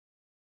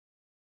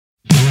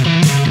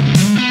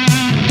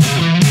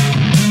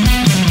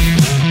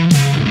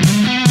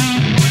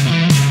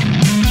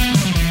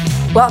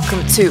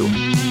Welcome to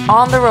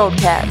On the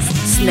Roadcast.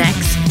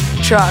 Snacks,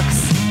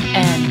 trucks,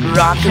 and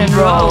rock and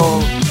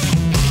roll.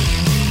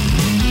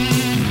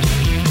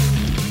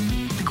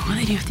 The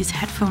quality of these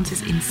headphones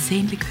is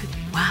insanely good.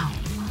 Wow.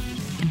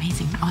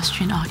 Amazing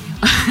Austrian audio.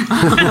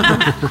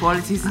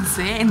 Quality is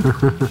insane.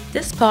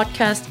 This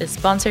podcast is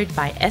sponsored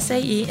by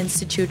SAE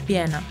Institute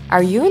Vienna.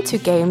 Are you into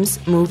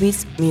games,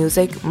 movies,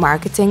 music,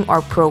 marketing,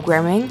 or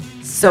programming?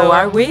 So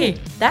are we.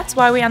 That's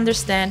why we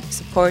understand,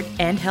 support,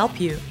 and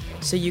help you,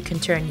 so you can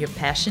turn your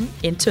passion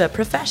into a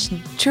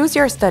profession. Choose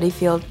your study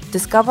field,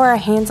 discover a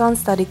hands-on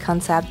study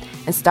concept,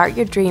 and start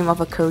your dream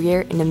of a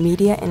career in the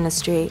media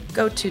industry.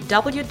 Go to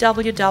www.sae.edu.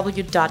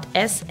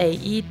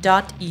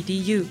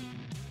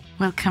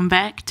 Welcome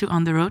back to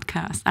On the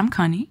Roadcast. I'm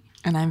Connie.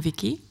 And I'm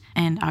Vicky.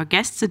 And our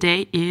guest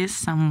today is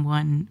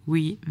someone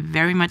we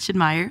very much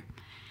admire.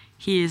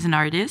 He is an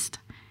artist.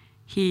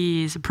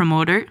 He is a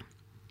promoter.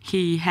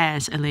 He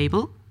has a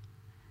label.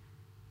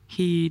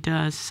 He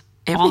does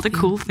all the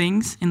cool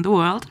things in the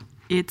world.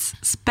 It's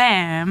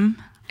Sbäm.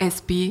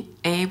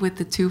 SBA with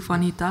the two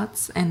funny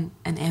dots and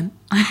an M.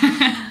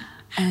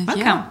 And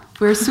Welcome. Yeah,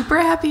 we're super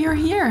happy you're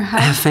here.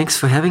 Hi. Thanks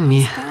for having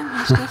me.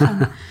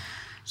 Stefan.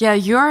 Yeah,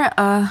 you're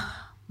a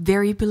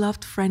very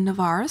beloved friend of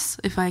ours,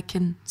 if I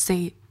can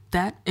say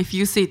that. If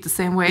you see it the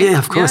same way. Yeah,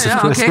 of course. Of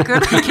course. Okay,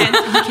 good. He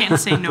can't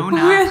say no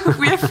now.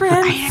 We're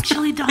friends. I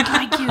actually don't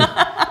like you.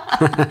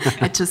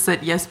 I just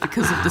said yes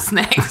because of the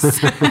snacks.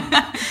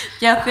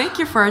 Yeah, thank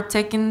you for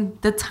taking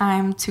the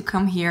time to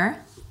come here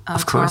to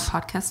our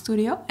podcast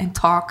studio and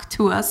talk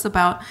to us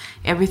about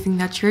everything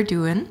that you're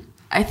doing.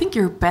 I think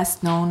you're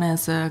best known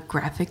as a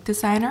graphic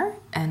designer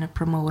and a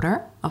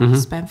promoter of the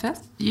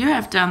Sbämfest. You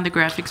have done the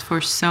graphics for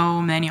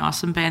so many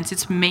awesome bands.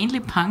 It's mainly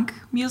punk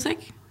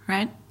music,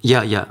 right?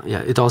 Yeah.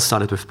 It all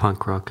started with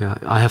punk rock. Yeah.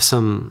 I have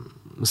some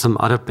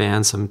other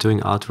bands I'm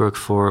doing artwork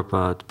for,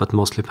 but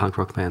mostly punk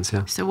rock bands.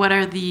 Yeah. So what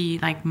are the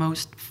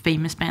most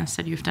famous bands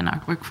that you've done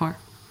artwork for?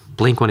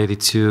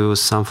 Blink-182,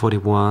 Sum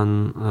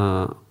 41,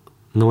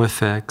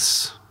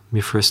 NOFX, Me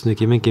First New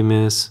Gimme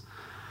Gimmes,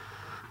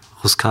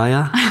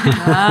 Ruskaya.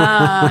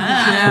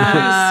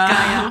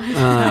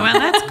 Well,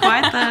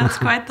 that's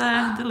quite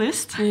the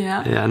list.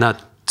 Yeah. Yeah,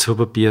 not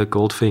Turbo Beer,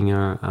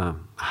 Goldfinger.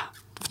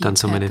 I've done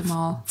so many.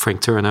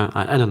 Frank Turner.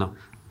 I don't know.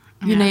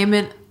 You name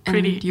it. And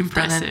Pretty you've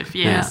impressive. done it.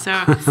 Yeah. So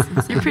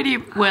you're pretty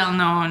well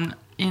known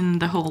in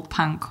the whole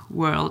punk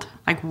world,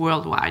 like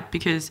worldwide,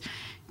 because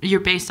you're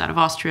based out of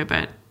Austria,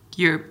 but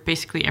you're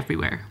basically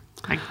everywhere.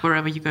 Like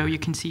wherever you go, you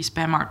can see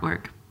Sbäm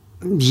artwork.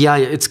 Yeah,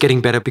 it's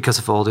getting better because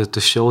of all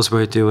the shows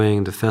we're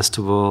doing, the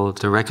festival,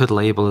 the record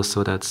label,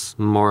 so that's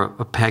more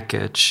a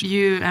package.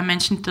 You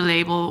mentioned the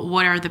label.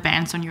 What are the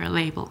bands on your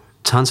label?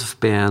 Tons of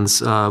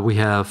bands. We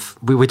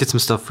did some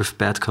stuff with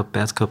Bad Cop,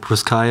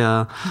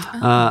 Ruskaya.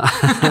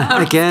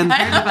 Again.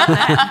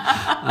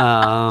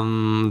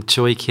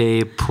 Joey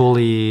K,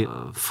 Pulley,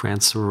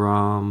 France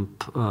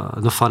Romp,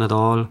 No Fun at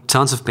All.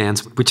 Tons of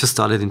bands. We just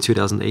started in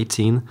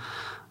 2018,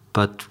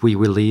 but we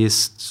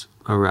released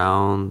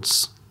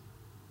around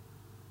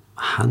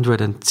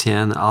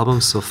 110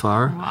 albums so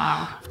far.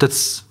 Wow.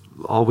 That's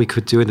all we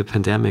could do in the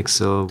pandemic.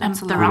 So And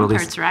the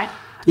Ramparts, right?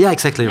 Yeah,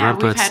 exactly. Yeah,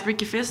 Ramparts. we've had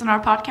Ricky Fizz on our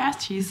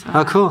podcast. She's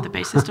cool. the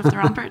bassist of the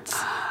Ramparts.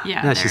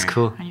 Yeah, she's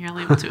cool. And you're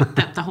able to.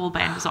 The whole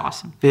band is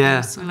awesome.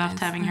 Yeah. We loved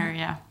having her.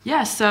 Yeah.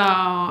 Yeah.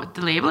 So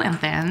the label, and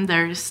then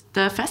there's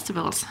the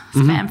festivals,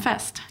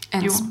 Sbämfest.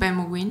 And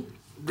Sbämowin.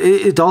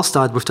 It all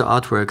started with the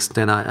artworks.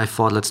 Then I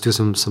thought, let's do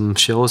some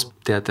shows.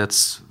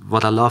 That's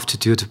what I love to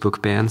do, to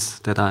book bands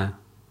that I'm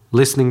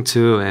listening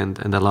to and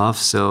I love.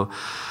 So.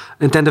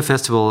 And then the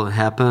festival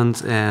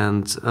happened,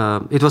 and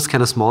it was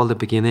kind of small at the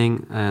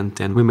beginning, and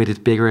then we made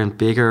it bigger and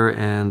bigger,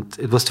 and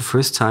it was the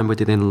first time we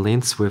did it in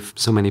Linz with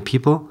so many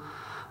people.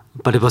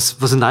 But it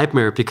was a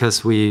nightmare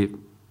because we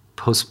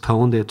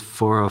postponed it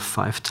 4 or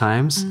 5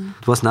 times.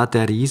 It was not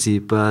that easy,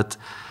 but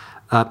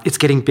it's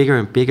getting bigger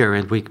and bigger,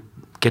 and we're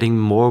getting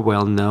more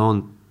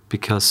well-known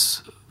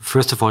because,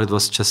 first of all, it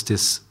was just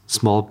this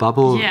small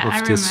bubble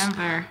of this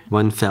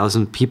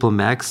 1,000 people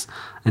max.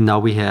 And now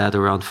we had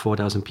around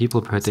 4,000 people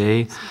per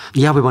day.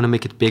 Yeah, we want to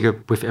make it bigger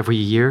with every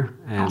year.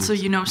 And also,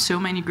 so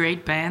many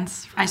great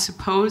bands. I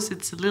suppose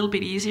it's a little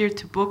bit easier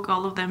to book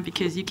all of them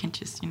because you can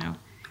just,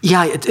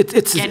 Yeah,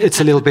 it's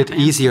a little bit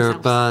easier,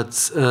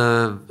 but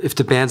if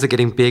the bands are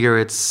getting bigger,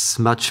 it's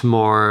much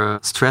more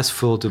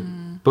stressful to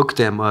book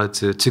them or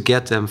to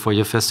get them for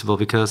your festival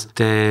because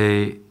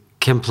they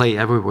can play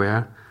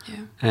everywhere.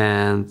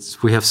 And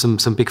we have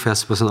some big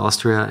festivals in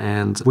Austria,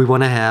 and we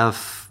want to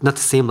have not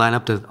the same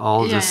lineup that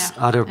all these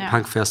other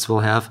punk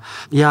festivals have.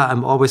 Yeah,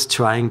 I'm always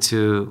trying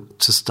to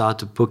start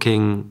the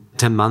booking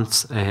 10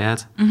 months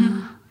ahead.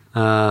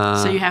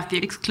 So you have the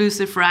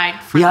exclusive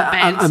right for the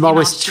bands. I'm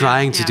always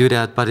trying to do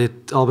that, but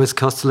it always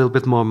costs a little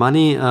bit more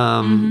money.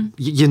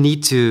 You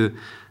need to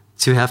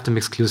have them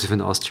exclusive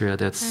in Austria.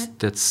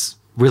 That's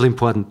really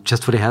important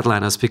just for the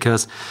headliners,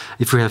 because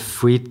if we have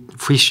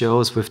free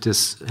shows with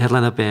this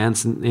headliner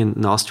bands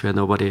in Austria,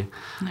 nobody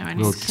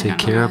will take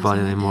care about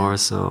it anymore.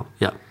 So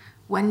yeah.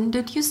 When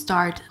did you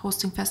start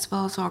hosting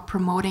festivals or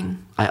promoting?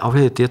 I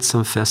already did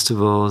some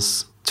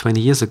festivals 20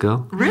 years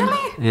ago.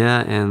 Really?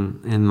 Yeah,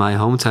 in my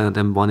hometown, and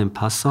then one in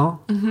Passau.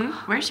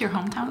 Where's your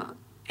hometown?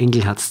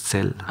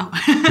 Engelhartszell.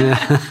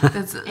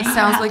 It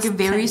sounds like a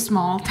very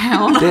small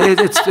town.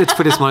 It's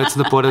pretty small. It's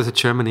on the border of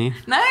Germany.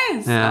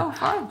 Nice. Yeah. Oh,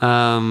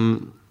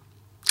 fun.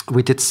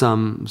 We did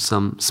some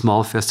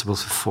small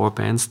festivals with 4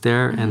 bands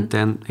there, and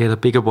then we had a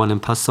bigger one in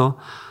Passau,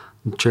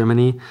 in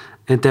Germany.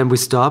 And then we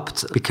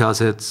stopped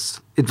because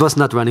it was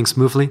not running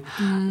smoothly,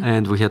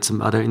 and we had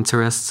some other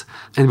interests,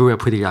 and we were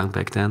pretty young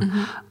back then.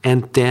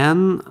 And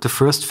then the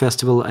first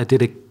festival I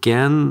did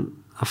again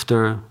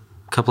after a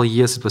couple of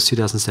years. It was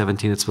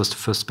 2017. It was the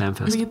first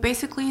Sbämfest. You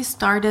basically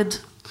started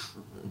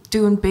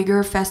doing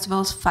bigger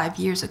festivals 5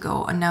 years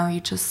ago, and now you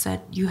just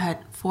said you had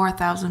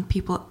 4,000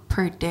 people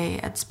per day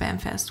at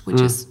Sbämfest, which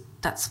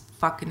that's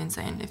fucking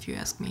insane if you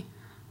ask me.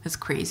 It's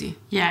crazy.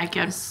 Yeah, it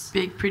gets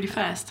big pretty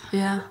fast.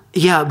 Yeah.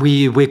 Yeah,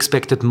 we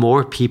expected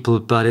more people,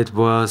 but it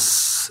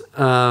was...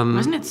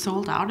 Wasn't it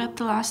sold out at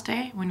the last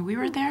day when we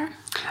were there?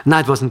 No,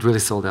 it wasn't really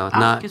sold out.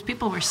 Because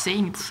people were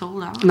saying it's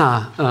sold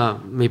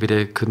out. Maybe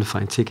they couldn't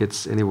find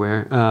tickets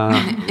anywhere.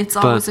 It's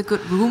always a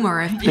good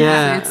rumor. If people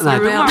say it's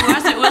the rumor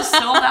was it was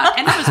sold out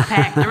and it was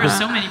packed. There were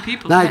so many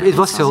people. No, it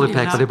was totally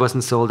packed, but it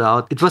wasn't sold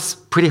out. It was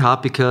pretty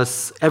hard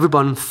because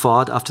everyone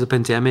thought after the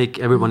pandemic,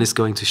 everyone is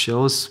going to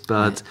shows,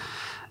 but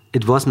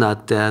it was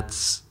not that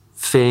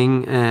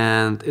thing,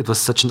 and it was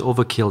such an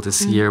overkill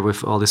this year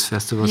with all these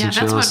festivals and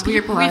shows. That's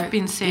what we've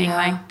been saying.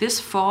 Like this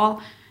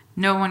fall,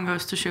 no one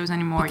goes to shows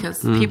anymore.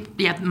 Because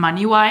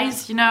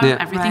money-wise,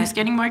 everything's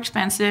getting more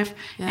expensive,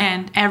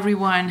 and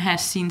everyone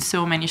has seen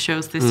so many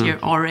shows this year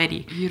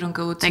already. You don't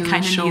go to they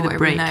kind of need a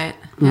break. Night.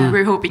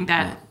 We're hoping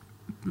that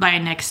by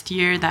next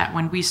year, that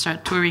when we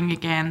start touring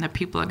again, that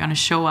people are going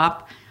to show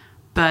up.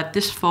 But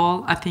this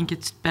fall, I think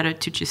it's better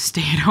to just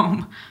stay at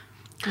home.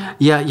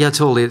 Yeah,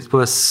 totally. It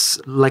was,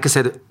 like I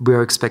said, we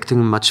were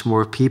expecting much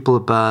more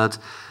people, but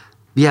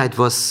it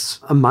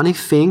was a money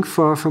thing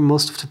for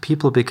most of the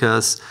people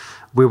because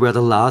we were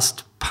the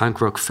last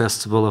punk rock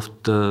festival of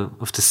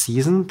the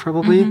season,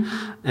 probably,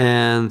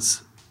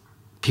 and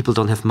people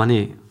don't have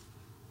money.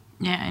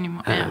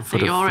 Anymore.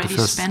 They already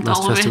spent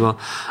all of festival.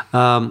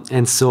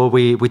 And so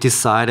we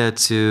decided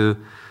to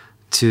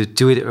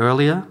do it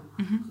earlier.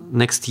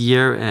 Next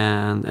year,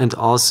 and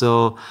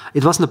also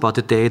it wasn't about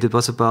the date, it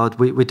was about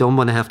we don't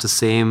want to have the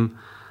same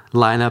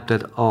lineup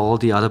that all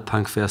the other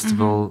punk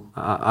festival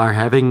are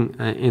having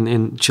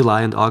in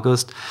July and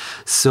August,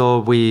 so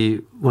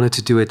we wanted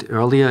to do it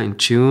earlier in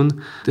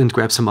June and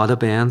grab some other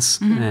bands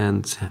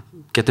and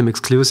get them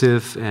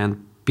exclusive and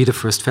be the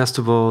first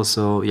festival.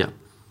 So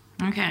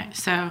okay,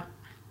 so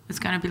it's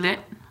gonna be lit.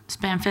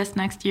 Sbämfest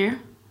next year.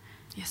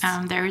 Yes.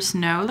 There is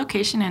no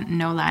location and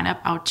no lineup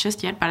out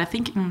just yet, but I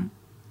think in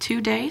 2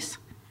 days.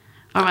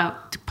 The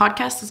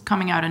podcast is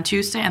coming out on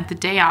Tuesday, and the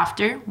day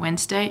after,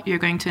 Wednesday, you're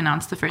going to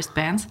announce the first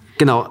bands.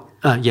 Genau,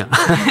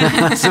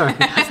 sorry.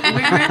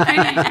 We're pretty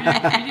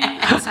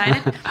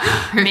excited.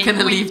 We're going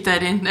to leave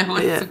that in.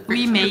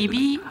 We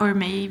maybe or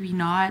maybe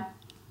not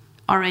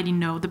already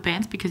know the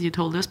bands because you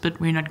told us, but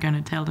we're not going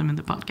to tell them in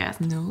the podcast.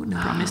 No.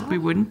 Promised we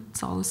wouldn't.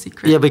 It's all a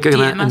secret. Yeah, we're going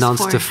to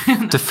announce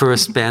the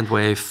first band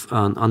wave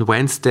on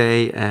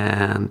Wednesday,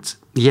 and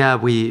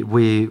we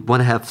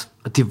want to have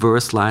a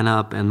diverse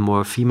lineup and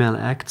more female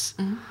acts.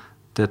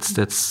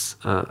 That's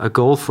a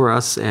goal for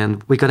us,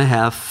 and we're gonna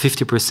have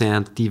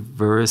 50%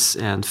 diverse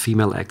and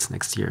female acts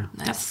next year.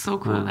 Nice. That's so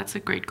cool. That's a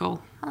great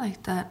goal. I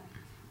like that.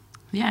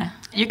 Yeah,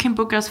 you can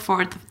book us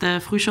for the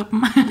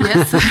Frühschoppen.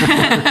 Yes,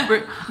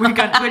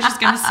 we're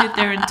just gonna sit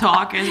there and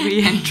talk as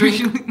we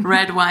drink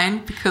red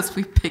wine because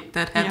we picked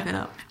that habit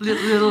up.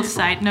 Little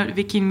side note: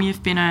 Vicky and me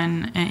have been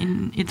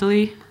in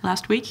Italy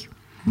last week.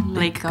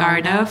 Lake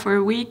Garda for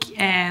a week,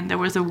 and there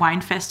was a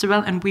wine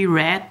festival, and we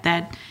read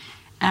that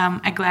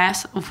a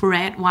glass of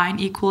red wine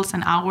equals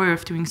an hour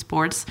of doing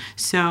sports.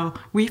 So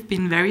we've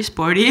been very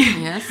sporty.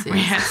 Yes. We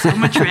had so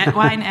much red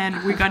wine,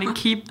 and we're gonna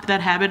keep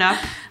that habit up.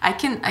 I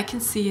can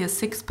see a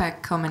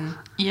 6-pack coming.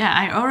 Yeah,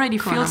 I already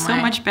feel so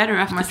much better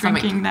after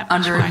drinking that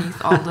much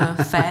underneath wine. all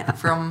the fat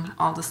from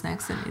all the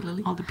snacks in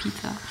Italy. All the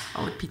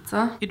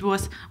pizza. It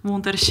was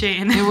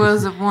wunderschön. It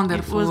was a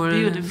wonderful. It was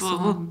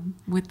beautiful.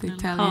 With the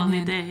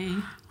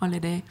Italian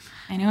holiday.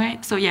 Anyway,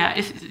 so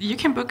if you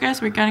can book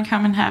us, we're gonna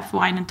come and have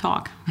wine and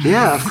talk.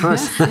 Yeah, of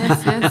course.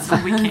 Yes.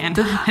 We can.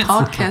 The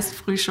podcast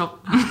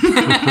Frühschoppen.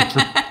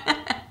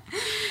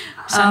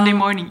 Sunday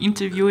morning,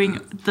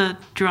 interviewing the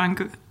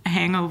drunk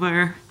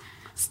hangover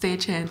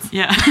stagehands.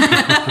 Yeah.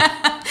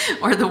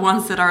 Or the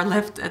ones that are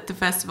left at the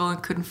festival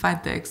and couldn't find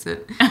the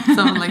exit.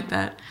 Something like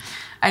that.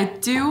 I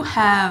do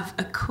have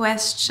a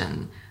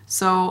question.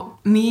 So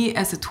me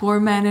as a tour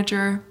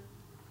manager,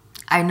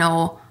 I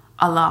know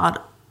a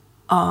lot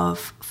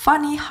of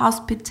funny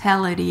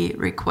hospitality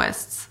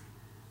requests.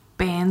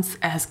 Bands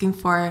asking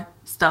for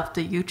stuff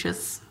that you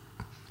just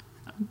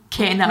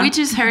cannot. We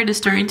just heard a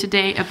story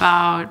today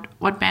about,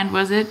 what band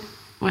was it?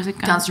 was it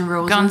Guns N'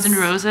 Roses? Guns N'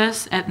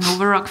 Roses at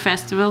Nova Rock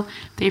Festival.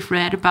 They've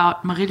read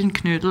about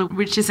Marillenknödel,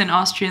 which is an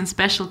Austrian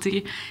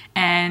specialty,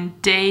 and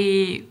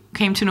they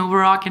came to Nova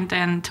Rock and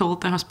then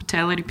told the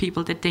hospitality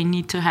people that they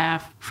need to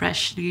have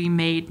freshly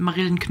made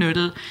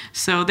Marillenknödel.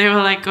 So they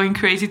were like going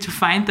crazy to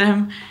find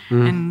them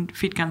and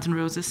feed Guns N'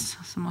 Roses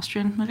some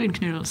Austrian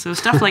Marillenknödel. So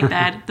stuff like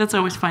that. That's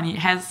always funny.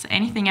 Has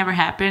anything ever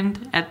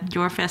happened at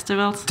your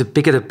festivals? The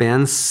bigger the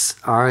bands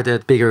are,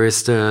 the bigger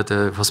is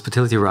the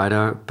hospitality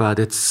rider, but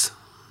it's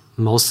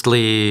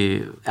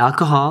mostly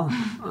alcohol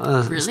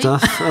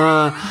stuff.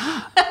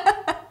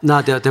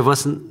 No, there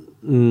wasn't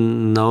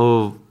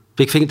no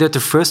big thing. The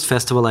first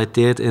festival I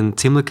did in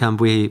Timmelkamp,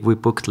 we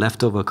booked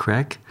leftover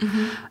crack,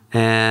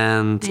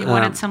 and they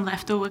wanted some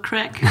leftover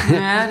crack.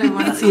 Yeah, they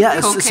wanted some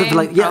cocaine. Something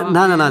like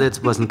no,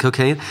 that wasn't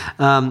cocaine.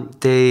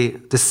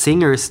 The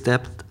singer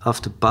stepped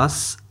off the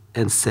bus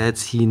and said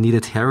he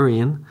needed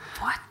heroin.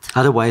 What?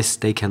 Otherwise,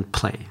 they can't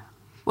play.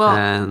 Well,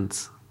 and.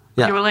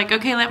 Yeah. You were like,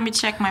 okay, let me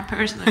check my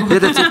purse. Yeah,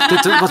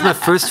 that was my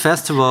first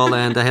festival,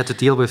 and I had to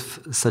deal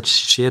with such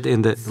shit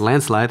in the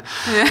landslide.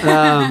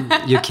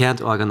 You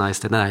can't organize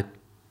that. And I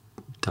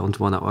don't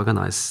want to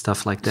organize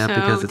stuff like that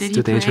because it's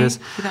too dangerous.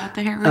 Without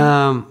the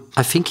heroin?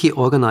 I think he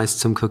organized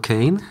some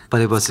cocaine,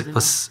 but it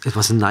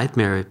was a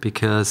nightmare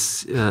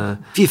because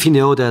if you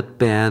know that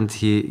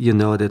band, you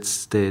know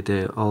that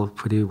they're all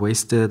pretty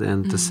wasted,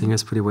 and the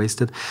singer's pretty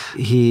wasted.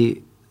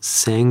 He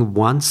sang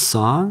one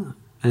song.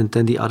 And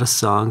then the other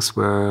songs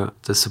where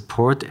the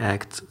support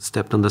act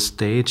stepped on the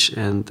stage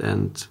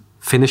and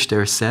finished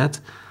their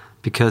set,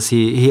 because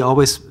he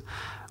always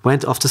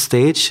went off the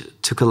stage,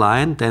 took a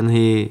line, then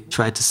he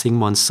tried to sing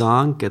one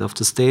song, get off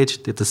the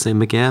stage, did the same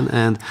again,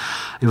 and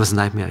it was a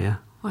nightmare, yeah.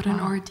 What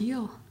an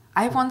ordeal.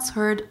 I once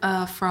heard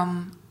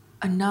from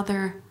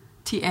another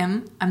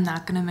TM, I'm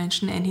not going to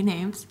mention any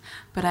names,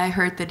 but I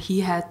heard that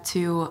he had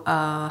to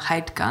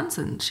hide guns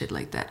and shit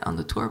like that on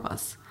the tour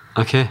bus.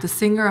 Okay. The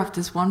singer of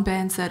this one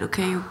band said,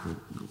 okay,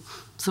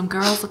 some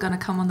girls are going to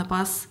come on the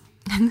bus.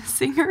 And the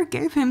singer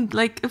gave him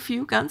like a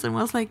few guns and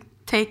was like,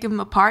 take them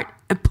apart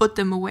and put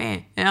them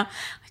away. You know,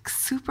 like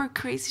super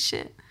crazy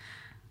shit.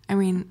 I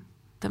mean,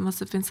 that must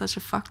have been such a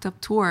fucked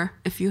up tour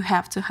if you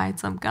have to hide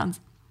some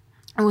guns.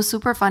 It was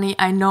super funny.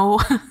 I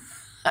know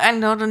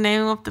the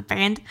name of the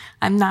band.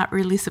 I'm not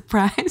really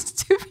surprised,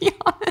 to be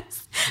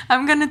honest.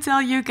 I'm going to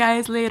tell you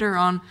guys later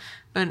on.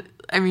 But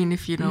I mean,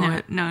 if you know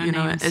it, you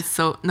know it. It's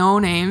so no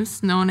names,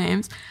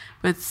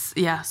 but it's,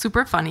 yeah,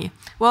 super funny.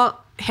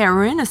 Well,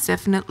 heroin is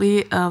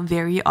definitely a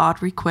very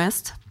odd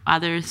request.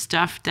 Other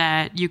stuff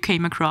that you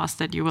came across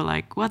that you were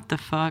like, what the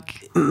fuck?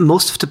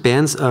 Most of the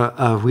bands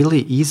are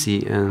really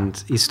easy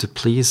and easy to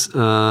please.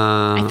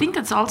 I think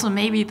that's also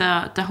maybe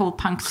the whole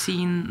punk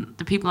scene.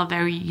 The people are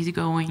very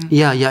easygoing.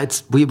 Yeah.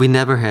 It's we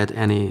never had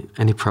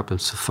any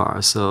problems so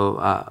far.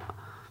 So.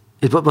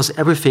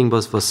 Everything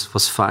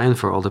was fine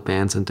for all the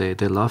bands, and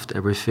they loved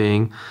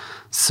everything.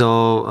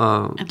 So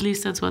at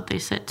least that's what they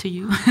said to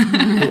you.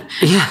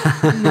 Yeah.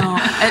 No,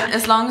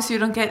 as long as you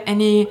don't get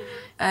any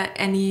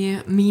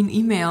mean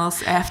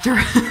emails after.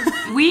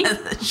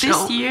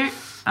 This year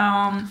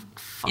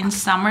in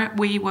summer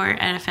we were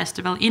at a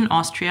festival in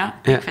Austria,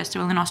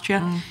 festival in Austria,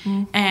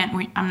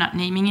 and I'm not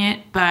naming it,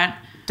 but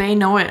they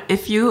know it.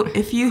 If you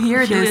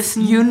hear this,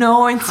 you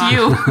know it's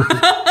you.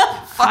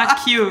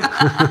 Fuck you.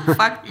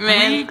 Fuck,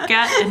 man. We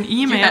got an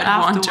email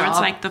afterwards.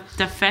 Like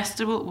the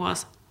festival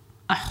was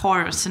a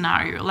horror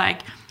scenario.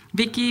 Like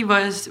Vicky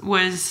was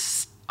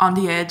on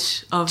the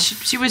edge of.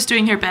 She was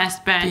doing her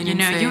best, but you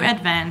know, you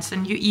advance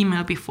and you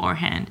email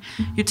beforehand.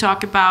 You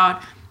talk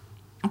about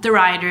the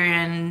rider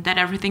and that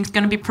everything's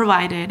gonna be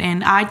provided.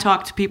 And I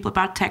talk to people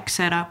about tech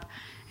setup,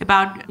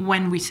 about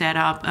when we set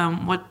up,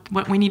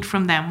 what we need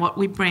from them, what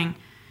we bring,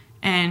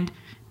 and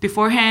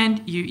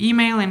beforehand, you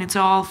email and it's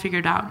all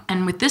figured out.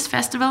 And with this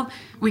festival,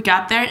 we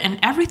got there and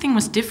everything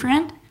was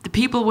different. The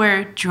people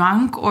were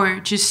drunk or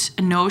just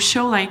a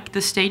no-show, like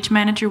the stage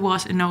manager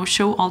was a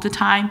no-show all the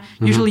time.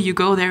 Mm-hmm. Usually you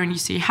go there and you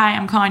say, hi,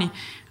 I'm Connie.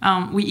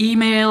 We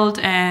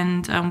emailed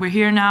and we're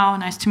here now.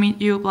 Nice to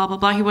meet you, blah, blah,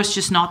 blah. He was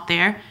just not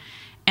there.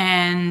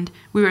 And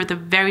we were the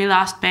very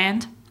last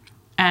band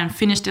and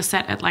finished the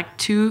set at like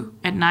 2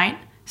 p.m.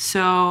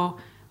 So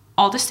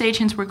all the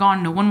stagehands were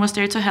gone. No one was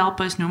there to help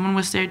us. No one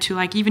was there to,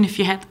 like, even if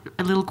you had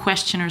a little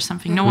question or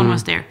something, no one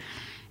was there.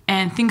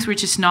 And things were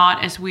just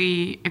not as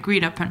we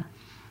agreed upon.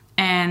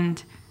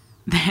 And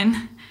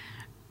then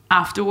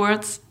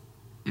afterwards,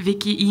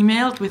 Vicky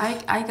emailed with...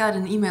 I got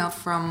an email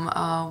from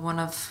one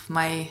of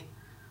my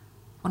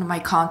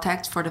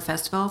contacts for the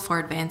festival, for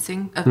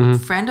advancing. A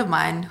friend of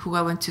mine who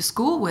I went to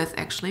school with,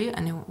 actually,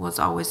 and it was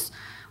always...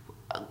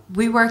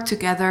 We worked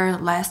together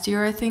last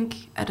year, I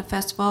think, at a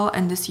festival,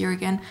 and this year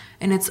again.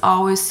 And it's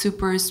always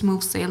super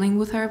smooth sailing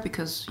with her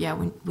because, yeah,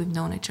 we've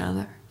known each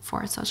other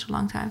for such a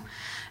long time.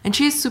 And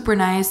she's super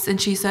nice. And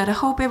she said, I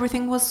hope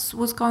everything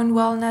was going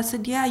well. And I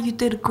said, yeah, you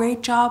did a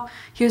great job.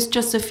 Here's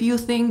just a few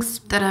things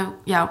that I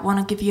want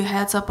to give you a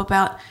heads up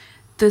about.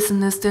 This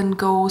and this didn't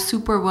go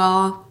super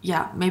well.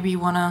 Yeah, maybe you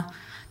want to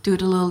do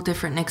it a little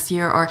different next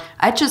year, or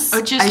I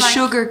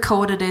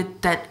sugar-coated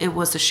it that it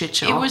was a shit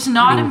show. It was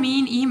not a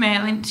mean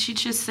email, and she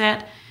just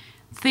said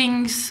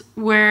things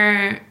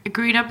were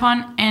agreed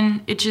upon,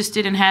 and it just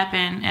didn't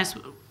happen as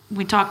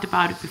we talked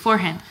about it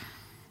beforehand.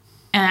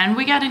 And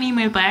we got an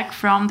email back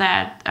from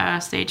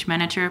that stage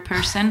manager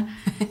person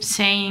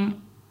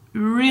saying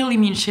really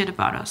mean shit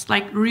about us,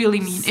 like really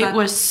mean. It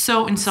was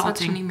so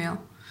insulting. Such an email.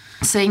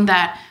 Saying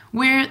that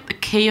we're the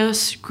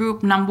chaos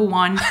group number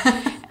one,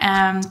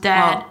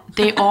 that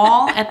they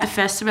all at the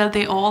festival,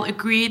 they all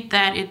agreed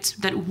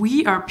that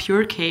we are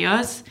pure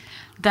chaos,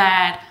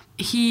 that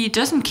he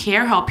doesn't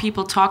care how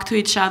people talk to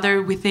each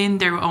other within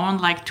their own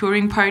like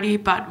touring party,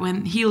 but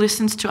when he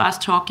listens to us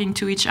talking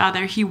to each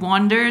other, he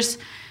wonders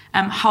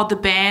how the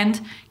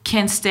band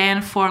can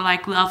stand for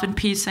like love and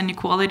peace and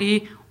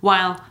equality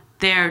while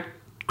their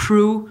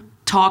crew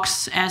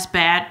talks as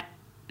bad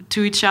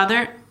to each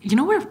other. You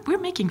know, we're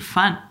making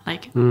fun.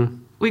 Like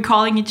we're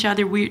calling each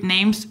other weird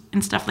names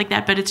and stuff like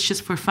that, but it's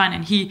just for fun.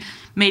 And he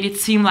made it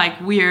seem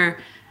like we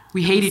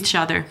hate each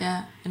other.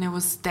 Yeah, and it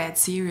was that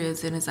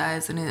serious in his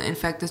eyes. And in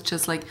fact, it's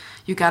just like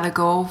you gotta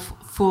go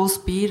full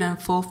speed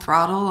and full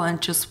throttle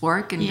and just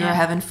work, and you're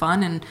having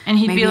fun. And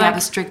he'd maybe have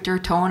a stricter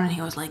tone. And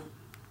he was like,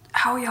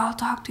 "How y'all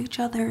talk to each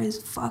other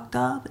is fucked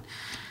up."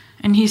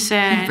 And he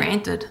said, he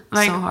ranted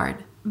so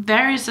hard.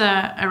 There is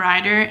a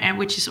rider,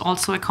 which is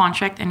also a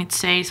contract, and it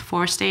says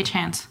 4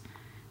 stagehands.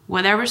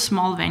 Whatever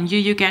small venue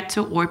you get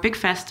to or big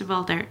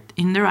festival, there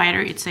in the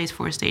rider it says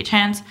 4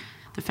 stagehands.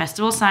 The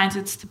festival signs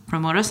it, the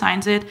promoter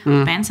signs it,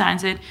 the band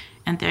signs it,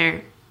 and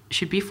there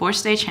should be 4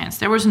 stagehands.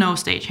 There was no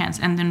stagehands,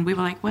 and then we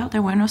were like, well,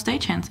 there were no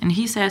stagehands. And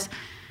he says,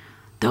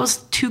 those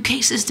 2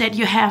 cases that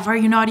you have, are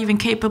you not even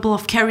capable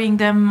of carrying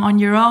them on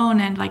your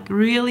own? And like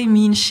really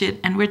mean shit.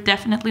 And we're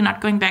definitely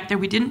not going back there.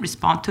 We didn't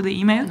respond to the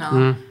email.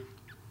 No.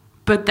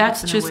 But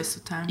that's just a waste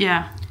of time.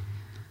 Yeah.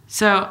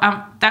 So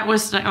that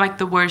was like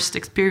the worst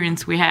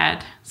experience we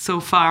had so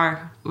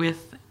far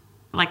with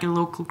like a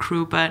local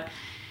crew. But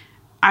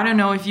I don't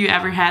know if you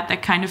ever had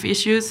that kind of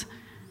issues,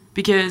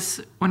 because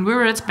when we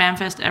were at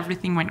Sbämfest,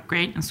 everything went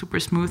great and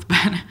super smooth,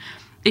 but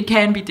it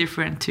can be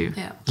different too.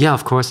 Yeah,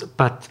 of course.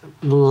 But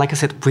like I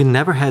said, we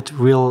never had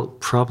real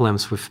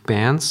problems with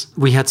bands.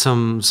 We had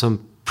some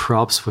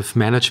props with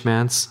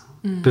managements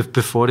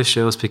before the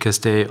shows, because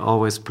they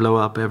always blow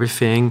up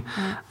everything,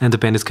 and the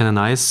band is kind of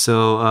nice.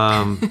 So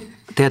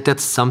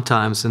that's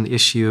sometimes an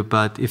issue.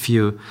 But if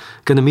you're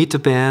gonna meet the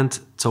band,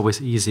 it's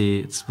always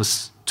easy. It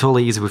was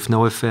totally easy with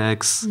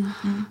NOFX,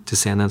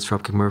 Descendants,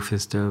 Dropkick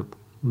Murphys. There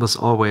was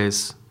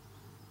always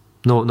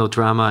no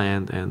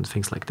drama and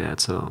things like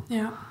that. So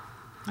yeah,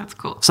 that's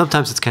cool.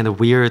 Sometimes it's kind of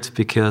weird,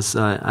 because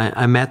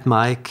I met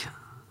Mike.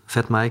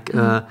 Fat Mike,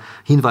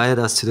 he invited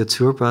us to the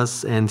tour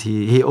bus, and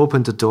he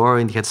opened the door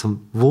and he had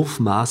some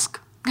wolf mask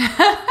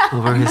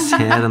over his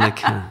head, and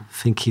I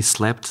think he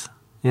slept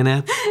in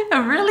it.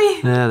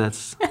 Really? Yeah,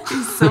 that's...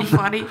 He's so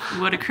funny.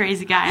 What a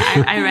crazy guy.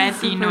 I read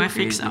the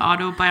NOFX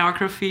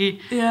autobiography.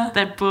 Yeah.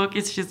 That book,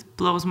 it just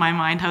blows my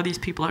mind how these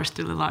people are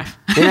still alive.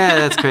 Yeah,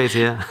 that's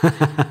crazy, yeah.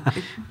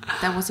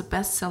 That was a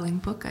best-selling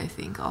book, I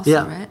think,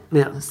 also, right?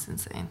 Yeah. That's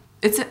insane.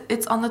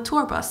 It's on the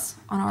tour bus,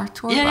 on our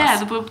tour bus.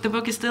 Yeah, the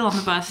book is still on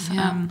the bus.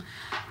 Yeah.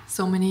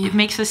 So many. It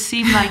makes us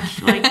seem like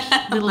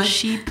little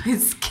sheep.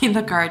 It's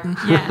kindergarten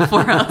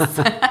for us.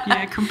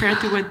 Yeah, compared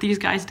to what these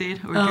guys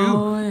did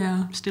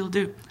or still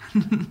do.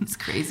 It's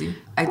crazy.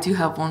 I do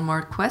have one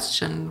more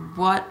question.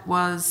 What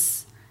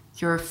was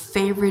your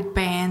favorite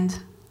band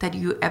that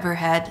you ever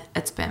had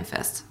at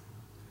Sbämfest?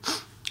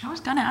 I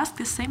was gonna ask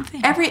the same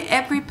thing.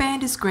 Every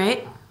band is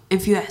great.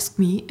 If you ask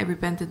me, every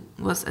band that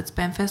was at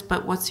Sbämfest,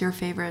 but what's your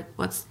favorite?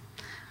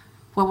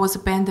 What was a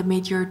band that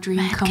made your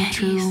dream come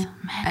true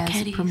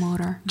as a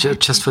promoter?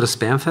 Just for the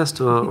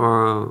Sbämfest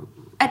or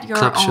at your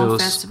club own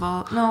shows?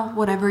 festival? No,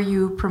 whatever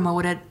you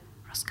promoted.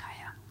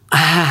 Roskaya.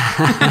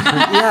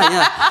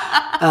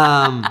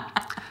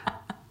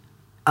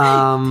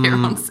 Here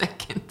on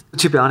second.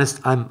 To be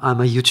honest, I'm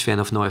a huge fan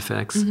of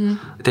NOFX.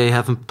 They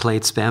haven't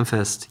played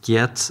Sbämfest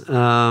yet,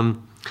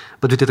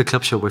 but we did a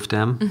club show with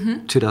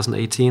them,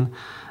 2018.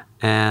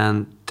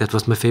 And that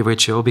was my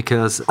favorite show,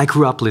 because I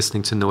grew up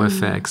listening to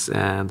NOFX,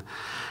 and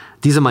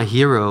these are my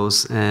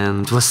heroes.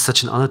 And it was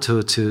such an honor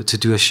to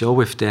do a show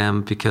with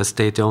them, because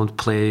they don't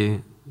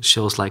play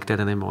shows like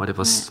that anymore. It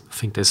was, I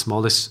think, the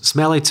smallest.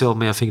 Smelly told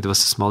me, I think it was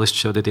the smallest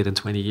show they did in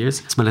 20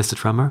 years. Smelly's the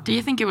drummer. Do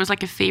you think it was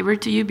like a favor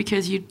to you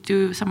because you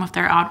do some of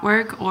their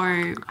artwork,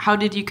 or how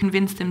did you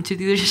convince them to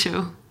do the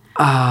show?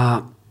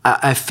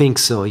 I think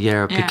so,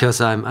 yeah.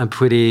 Because I'm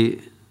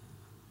pretty...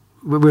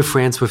 We're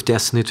friends with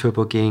Destiny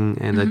Turbo King,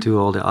 and I do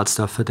all the art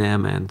stuff for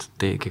them, and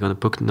they're going to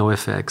book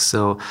NOFX.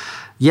 So,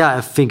 yeah, I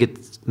think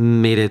it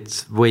made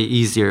it way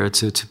easier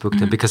to book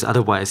them, because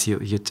otherwise you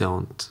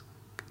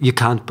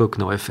can't book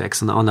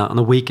NOFX on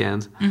a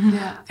weekend.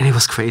 Yeah. And it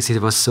was crazy.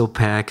 It was so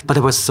packed. But I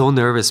was so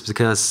nervous,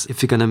 because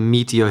if you're going to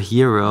meet your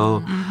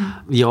hero,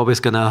 you're always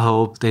going to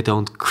hope they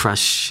don't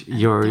crush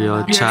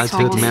your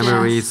childhood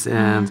memories.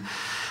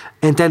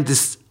 And then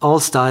this all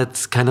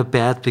started kind of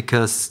bad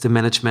because the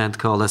management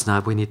called us, now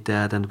we need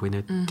that and we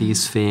need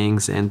these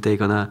things, and they're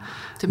gonna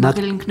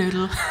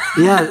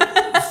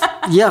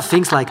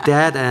things like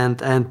that.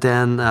 And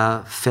then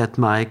Fat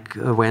Mike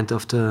went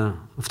off the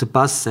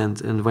bus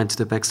and went to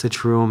the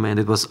backstage room, and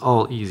it was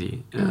all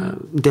easy.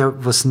 There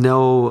was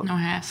no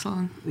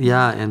hassle.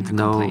 Yeah, and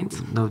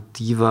no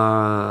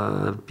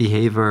diva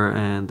behavior,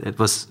 and it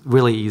was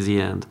really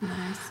easy, and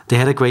they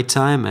had a great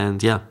time,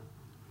 and yeah.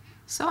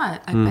 So I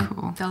bet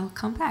they'll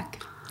come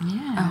back.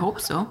 Yeah, I hope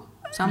so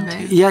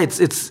someday. Yeah,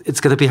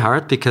 it's gonna be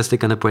hard because they're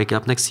gonna break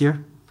up next year.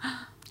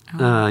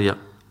 Yeah,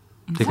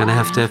 they're gonna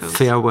have their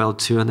farewell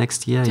tour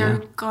next year.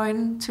 They're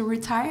going to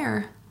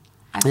retire.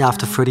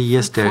 After 30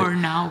 years there. For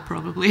now,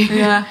 probably.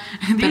 Yeah,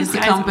 these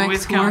guys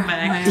always come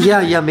back.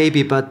 Yeah,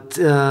 maybe, but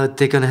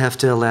they're gonna have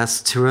their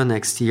last tour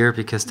next year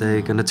because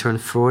they're gonna turn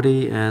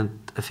 40, and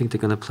I think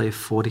they're gonna play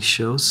 40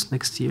 shows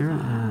next year.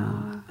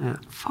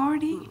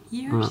 40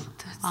 years?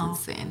 That's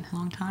insane.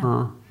 Long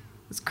time.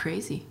 It's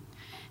crazy.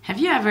 Have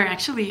you ever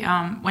actually,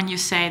 when you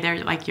say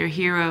they're like your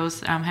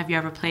heroes, have you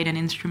ever played an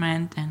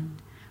instrument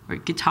or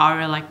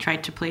guitar, or like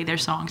tried to play their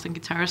songs on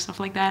guitar, stuff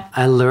like that?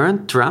 I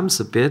learned drums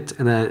a bit,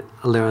 and I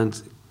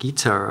learned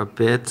guitar a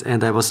bit,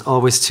 and I was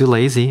always too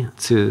lazy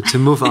to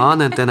move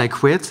on, and then I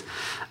quit,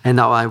 and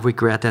now I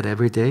regret that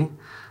every day.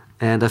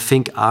 And I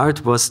think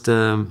art was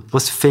the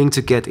thing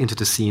to get into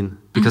the scene,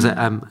 because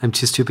I'm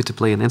too stupid to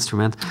play an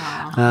instrument.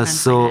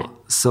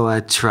 So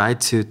I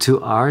tried to do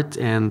art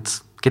and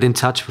get in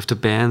touch with the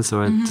bands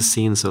or the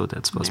scene. So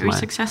that was very my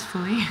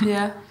successfully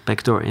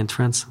backdoor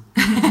entrance.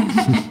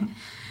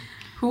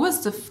 Who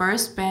was the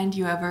first band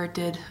you ever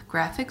did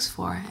graphics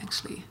for,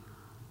 actually?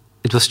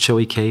 It was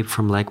Joey Cape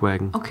from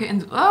Lagwagon. Okay,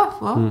 and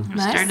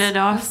nice. Started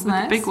off with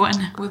a big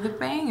one. With a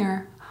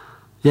banger.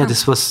 Yeah,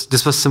 this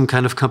was some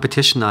kind of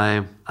competition.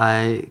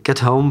 I get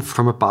home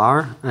from a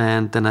bar,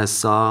 and then I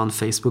saw on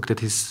Facebook that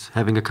he's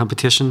having a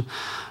competition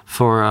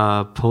for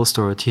a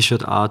poster or a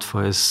T-shirt art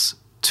for his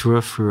tour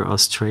through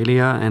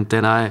Australia. And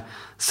then I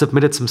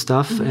submitted some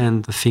stuff,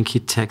 and I think he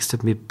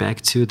texted me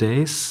back 2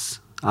 days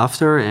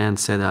after and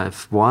said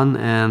I've won,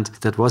 and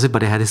that was it.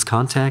 But I had his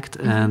contact,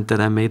 and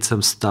then I made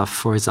some stuff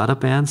for his other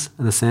bands,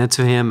 and I sent it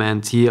to him,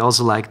 and he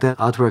also liked the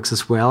artworks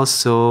as well.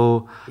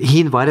 So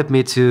he invited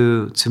me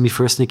to Me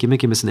First Nicky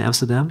Mickey's in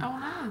Amsterdam. Oh,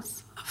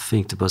 nice. I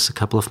think it was a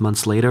couple of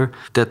months later.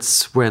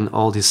 That's when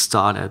all this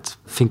started.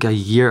 I think a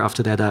year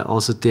after that, I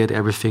also did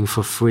everything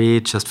for free,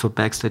 just for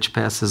backstage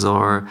passes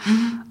or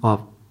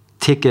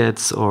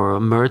tickets or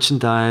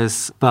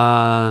merchandise.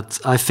 But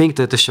I think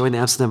that the show in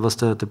Amsterdam was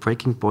the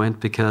breaking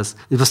point, because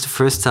it was the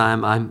first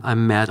time I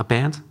met a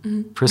band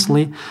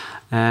personally.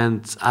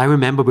 And I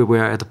remember we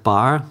were at a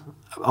bar,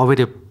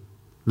 already a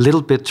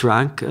little bit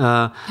drunk,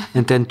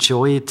 and then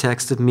Joey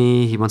texted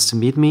me, he wants to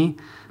meet me.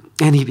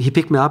 And he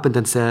picked me up and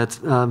then said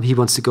he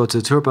wants to go to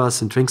the tour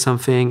bus and drink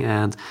something.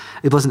 And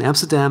it was in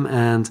Amsterdam,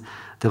 and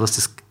there was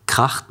this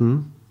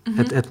Krachten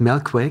at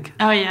Melkweg.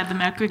 Oh yeah, the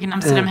Melkweg in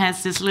Amsterdam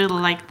has this little,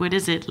 like, what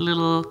is it?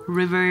 Little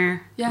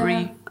river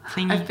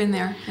thingy. I've been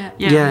there.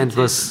 Yeah, and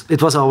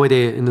it was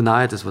already in the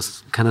night. It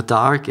was kind of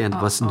dark, and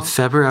it was in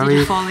February. Did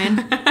you fall in?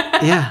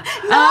 Yeah.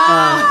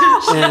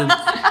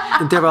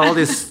 And there were all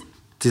these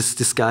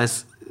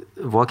guys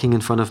walking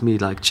in front of me,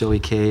 like Joey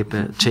Cape,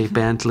 Jay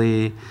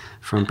Bentley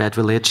from Bad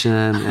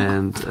Religion,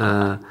 and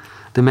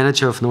the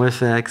manager of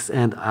NOFX,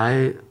 and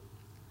I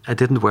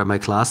didn't wear my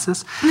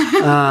glasses,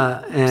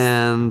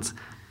 and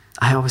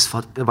I always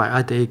thought, why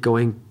are they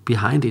going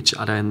behind each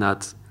other and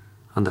not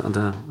on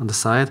the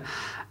side?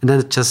 And then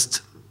I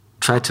just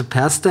tried to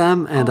pass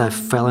them, and I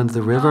fell into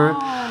the river.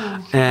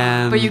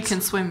 And but you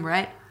can swim,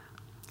 right?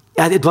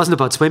 Yeah, it wasn't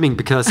about swimming,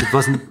 because it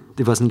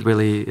wasn't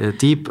really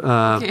deep.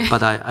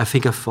 But I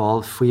think I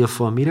fall 3 or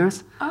 4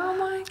 meters. Oh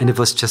my God. And it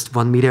was just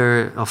 1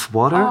 meter of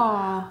water.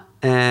 Oh.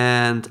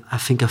 And I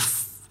think I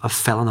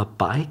fell on a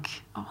bike.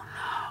 Oh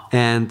no.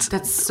 And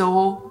That's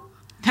so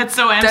Amsterdam. That's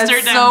so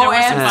there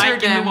was a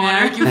bike Amsterdam. in the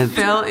water. You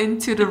fell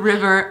into the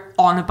river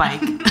on a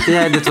bike.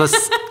 Yeah, and it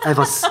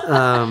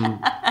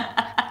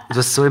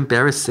was so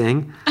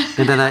embarrassing,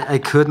 and then I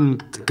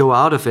couldn't go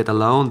out of it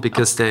alone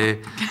because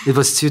it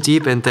was too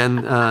deep. And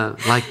then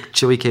like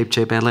Joey Cape,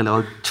 Jay Bentley,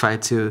 all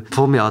tried to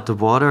pull me out the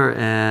water,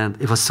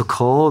 and it was so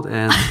cold,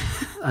 and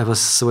I was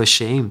so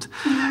ashamed.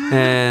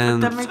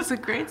 And That makes a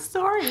great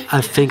story.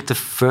 I think the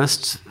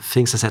first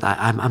things I said,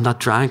 I'm not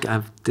drunk,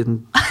 I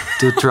didn't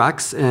do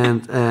drugs,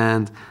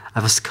 and I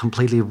was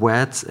completely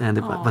wet, and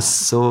it was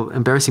so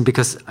embarrassing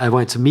because I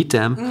wanted to meet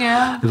them.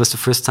 Yeah. It was the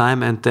first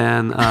time, and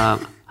then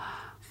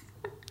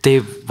they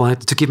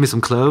wanted to give me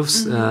some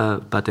clothes,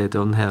 but they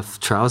don't have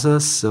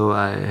trousers, so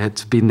I had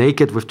to be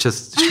naked with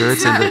just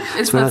shirts. And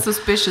it's not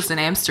suspicious in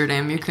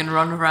Amsterdam. You can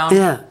run around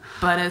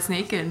butt ass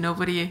naked.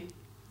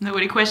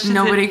 Nobody questions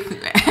Nobody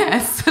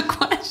asks a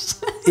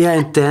question. Yeah,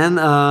 and then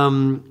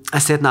I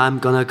said, now I'm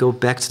gonna go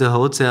back to the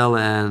hotel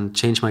and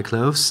change my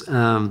clothes.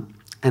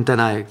 And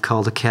then I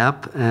called a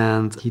cab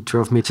and he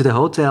drove me to the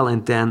hotel.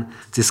 And then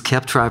this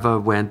cab driver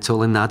went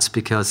totally nuts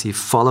because he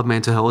followed me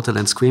into the hotel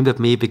and screamed at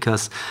me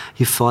because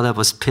he thought I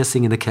was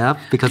pissing in the cab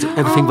because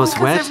everything was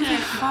wet.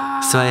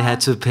 So I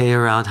had to pay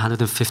around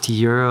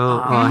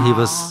 €150 or he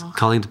was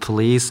calling the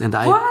police. And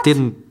I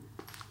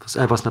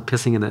was not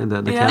pissing in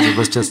the cab. It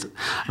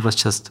was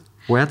just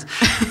wet.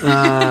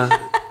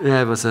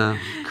 It was a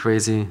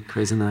crazy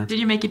night. Did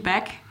you make it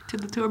back to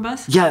the tour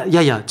bus? Yeah,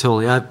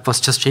 totally. I was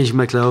just changing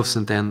my clothes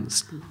and then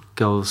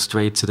go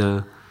straight to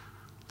the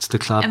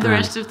club. And the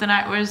rest of the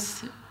night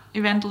was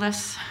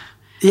eventless.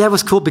 Yeah, it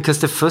was cool because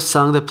the first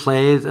song they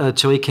played,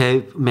 Joey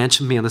K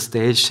mentioned me on the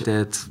stage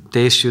that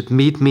they should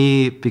meet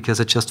me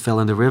because I just fell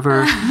in the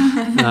river.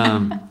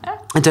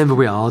 And then we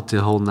were out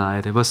the whole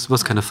night. It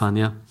was kind of fun,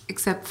 yeah.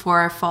 Except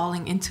for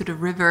falling into the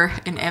river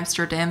in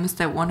Amsterdam. Is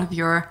that one of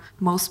your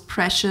most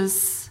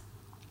precious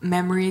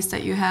memories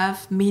that you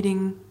have,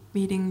 meeting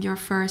your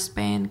first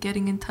band,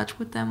 getting in touch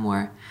with them?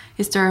 Or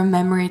is there a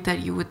memory that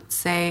you would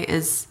say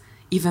is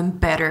even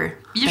better?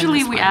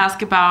 Usually we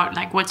ask about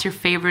like what's your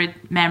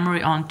favorite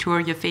memory on tour,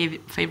 your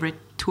favorite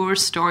tour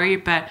story,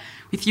 but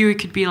with you it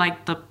could be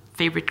like the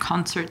favorite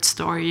concert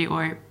story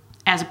or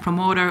as a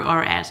promoter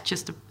or as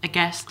just a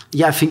guest.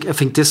 Yeah, I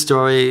think this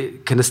story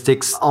kind of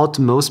sticks out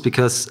the most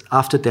because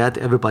after that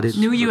everybody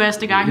knew you as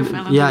the guy who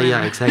fell in the river.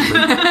 Yeah, exactly.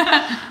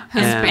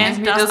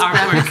 And does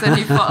artwork.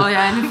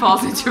 And he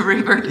falls into the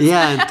river.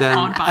 Yeah, and then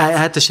I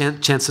had the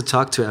chance to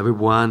talk to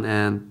everyone,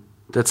 and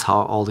that's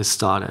how all this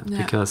started. Yeah.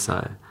 Because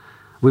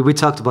we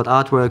talked about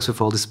artworks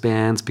with all these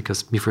bands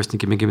because Me First and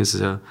Gimme Gimme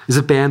is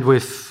a band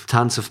with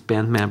tons of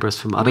band members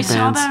from other bands. We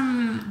saw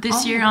them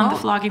this year on the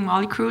Flogging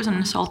Molly cruise and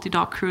the Salty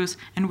Dog cruise,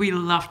 and we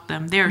loved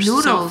them. They're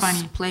so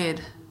funny.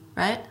 Played,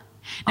 right?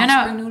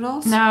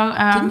 Noodles?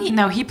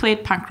 No, he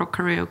played punk rock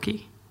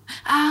karaoke.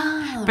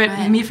 But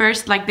right. Me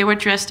First, like they were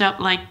dressed up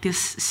like this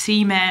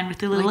seaman with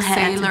the little like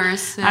hats.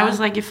 Sailors. I was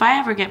like, if I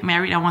ever get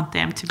married, I want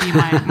them to be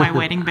my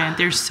wedding band.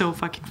 They're so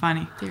fucking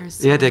funny.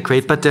 They're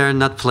great, but they're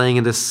not playing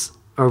in this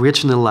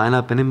original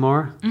lineup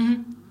anymore.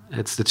 Mm-hmm.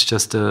 It's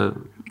just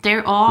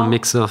they're all a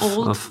mix of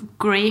old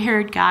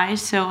gray-haired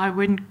guys, so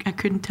I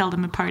couldn't tell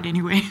them apart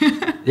anyway.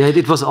 Yeah,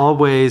 it was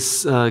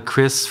always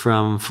Chris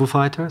from Foo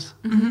Fighters,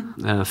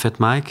 Fat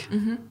Mike,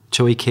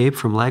 Joey Cape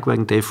from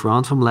Lagwagon, Dave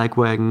Round from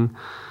Lagwagon,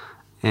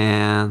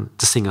 and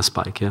the singer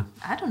Spike. Yeah,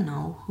 I don't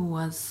know who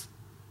was.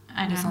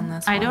 on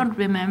this. I don't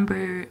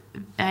remember.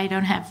 I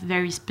don't have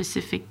very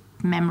specific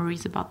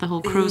memories about the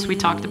whole cruise. We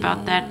talked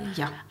about that.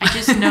 Yeah. I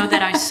just know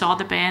that I saw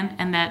the band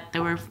and that they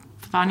were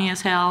funny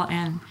as hell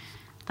and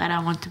that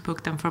I want to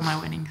book them for my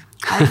wedding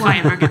if I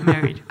ever get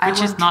married,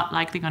 which is not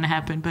likely going to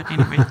happen, but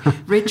anyway.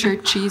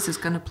 Richard Cheese is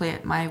going to play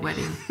at my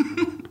wedding.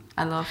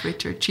 I love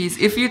Richard Cheese.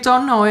 If you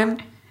don't know him,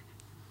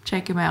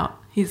 check him out.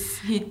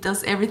 He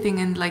does everything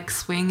in like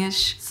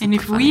swingish. And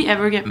if we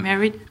ever get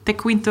married, the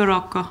Quinto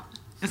Rocco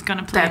is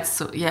going to play.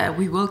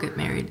 We will get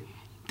married.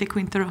 The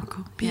Quinto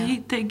Rocco.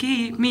 Peter,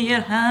 give me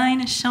a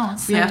high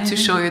chance. We have to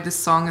show you this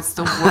song. It's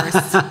the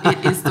worst.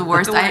 It is the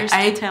worst. The worst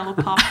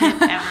telepop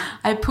hit ever.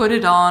 I put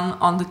it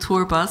on the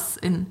tour bus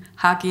in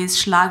HG's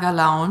Schlager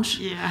Lounge,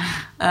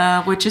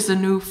 which is a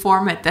new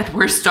format that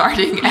we're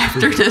starting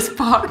after this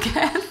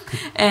podcast.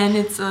 And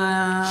it's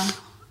a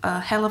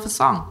hell of a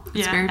song.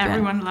 It's very bad.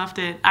 Everyone loved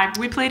it.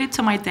 We played it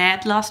to my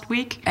dad last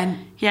week, and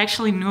he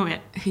actually knew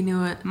it. He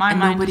knew it. My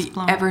mind nobody was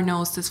blown. Ever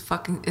knows this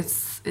fucking.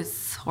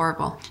 It's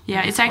horrible.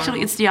 Yeah, it's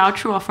the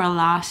outro of our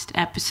last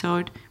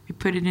episode. We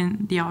put it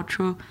in the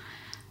outro.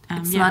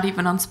 It's not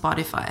even on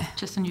Spotify.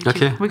 Just on YouTube.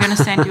 Okay. We're gonna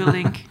send you a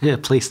link. Yeah,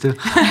 please do.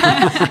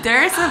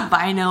 There's a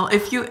vinyl.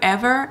 If you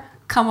ever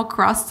come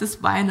across this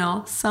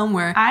vinyl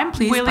somewhere,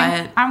 please buy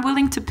it. I'm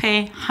willing to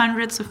pay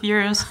hundreds of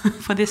euros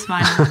for this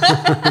vinyl.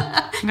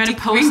 I'm gonna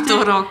post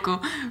it.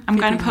 I'm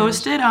gonna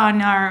post it on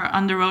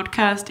the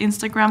Roadcast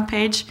Instagram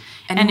page.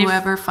 And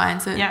whoever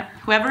finds it. Yeah,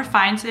 whoever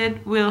finds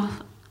it will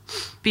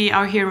be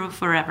our hero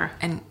forever.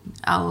 And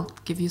I'll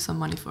give you some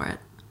money for it.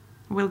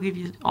 We'll give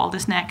you all the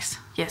snacks.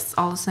 Yes,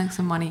 all the snacks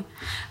and money.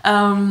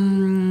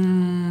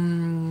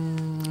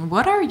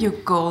 What are your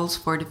goals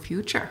for the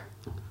future?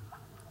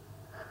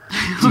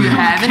 Do you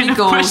have any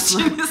goals?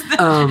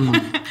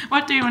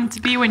 What do you want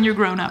to be when you're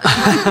grown up?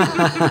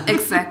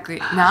 Exactly.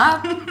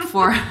 Not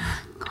for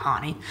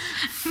honey.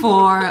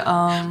 For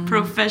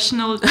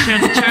professional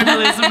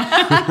journalism.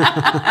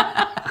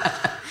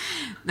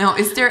 No,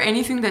 is there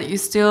anything that you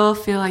still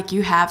feel like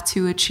you have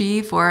to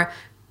achieve, or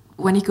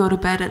when you go to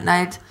bed at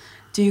night,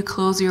 do you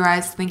close your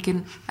eyes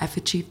thinking, I've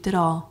achieved it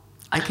all,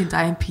 I can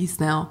die in peace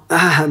now?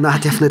 No,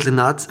 definitely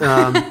not.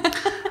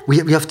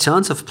 We have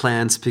tons of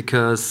plans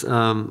because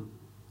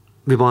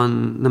we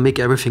want to make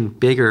everything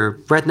bigger.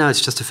 Right now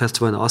it's just a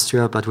festival in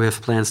Austria, but we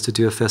have plans to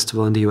do a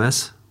festival in the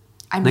US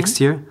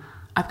next year.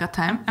 I've got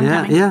time.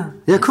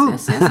 Yeah, cool.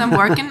 Yes, I'm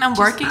working.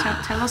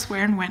 Tell us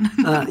where and when.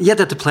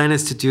 That the plan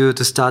is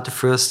to start the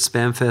first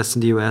Sbämfest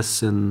in the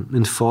US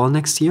in fall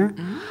next year.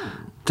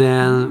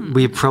 Then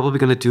we're probably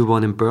going to do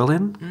one in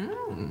Berlin.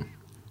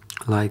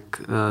 Like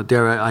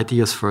there are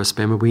ideas for a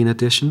Sbäm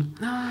edition.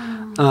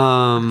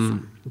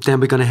 Then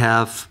we're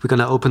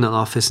gonna open an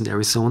office in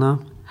Arizona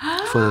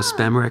for the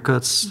Sbäm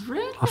Records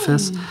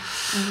office.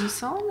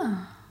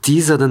 Arizona.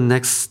 These are the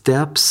next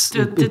steps.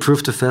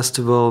 Improve the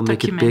festival,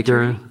 make it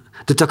bigger.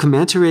 The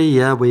documentary,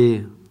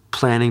 we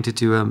planning to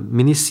do a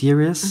mini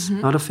series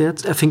out of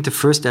it. I think the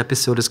first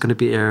episode is going to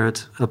be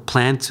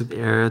planned to be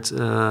aired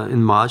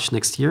in March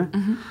next year.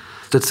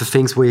 That's the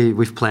things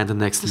we've planned the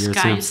next year. The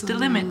sky is the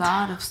limit.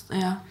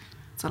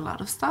 It's a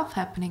lot of stuff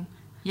happening.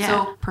 Yeah.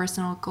 So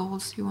personal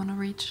goals you want to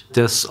reach.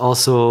 There's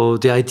also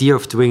the idea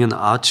of doing an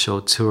art show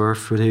tour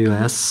through the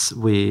US.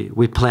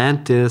 We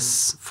planned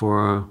this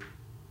for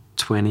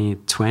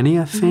 2020,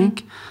 I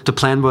think. The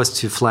plan was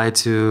to fly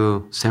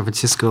to San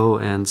Francisco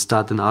and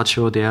start an art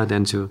show there,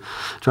 then to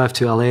drive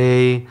to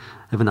LA,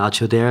 have an art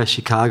show there,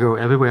 Chicago,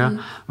 everywhere,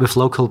 with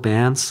local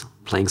bands,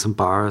 playing some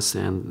bars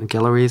and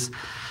galleries.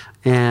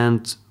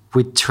 And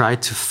we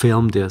tried to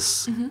film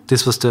this.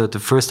 This was the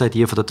first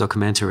idea for the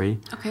documentary.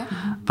 Okay.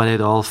 But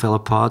it all fell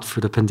apart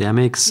through the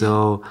pandemic.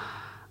 So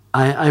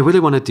I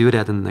really want to do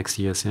that in the next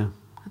years, That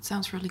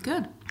sounds really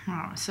good.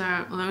 Oh,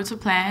 so loads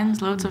of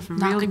plans, loads of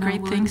really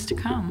great things to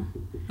come.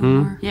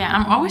 Yeah,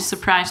 I'm always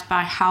surprised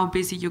by how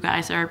busy you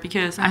guys are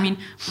because, I mean,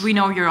 we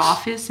know your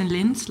office in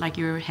Linz, like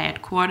your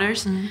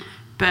headquarters, and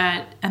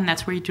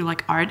that's where you do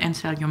like art and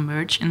sell your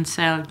merch and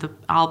sell the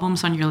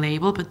albums on your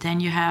label, but then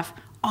you have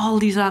all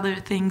these other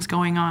things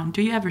going on.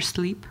 Do you ever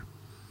sleep?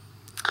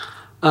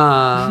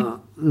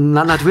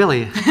 Not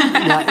really.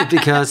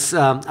 Because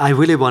I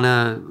really want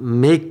to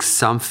make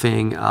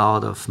something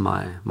out of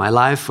my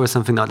life or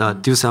something that I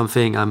do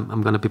something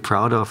I'm going to be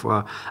proud of,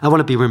 or I want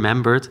to be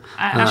remembered.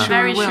 I'm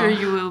very sure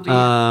you will be.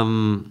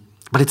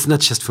 But it's not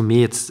just for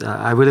me. It's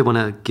I really want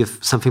to give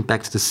something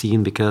back to the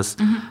scene because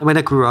when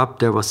I grew up,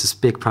 there was this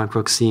big punk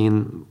rock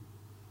scene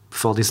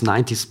with all these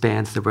 90s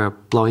bands that were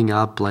blowing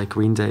up like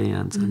Green Day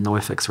and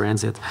NoFX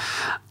Rancid.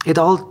 It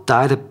all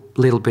died a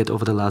little bit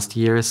over the last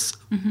years,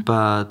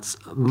 but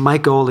my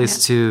goal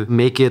is to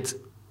make it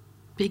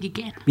big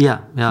again.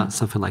 Yeah,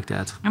 something like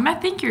that. And I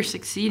think you're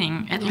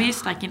succeeding, at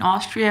least like in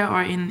Austria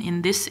or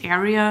in this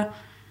area.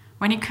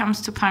 When it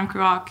comes to punk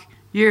rock,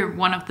 you're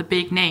one of the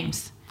big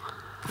names.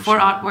 For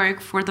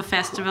artwork, for the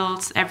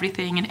festivals,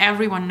 everything, and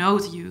everyone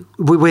knows you.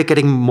 We're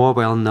getting more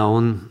well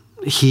known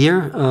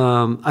here.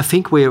 I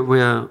think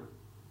we're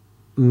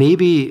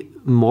maybe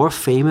more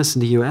famous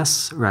in the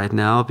US right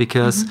now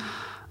because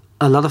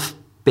a lot of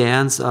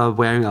bands are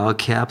wearing our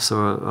caps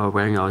or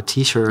wearing our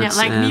t-shirts. Yeah,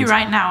 like me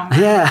right now.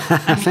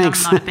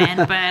 Thanks. I'm not a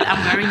band, but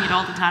I'm wearing it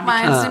all the time.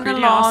 Mine's in the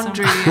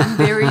laundry. Awesome. I'm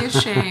very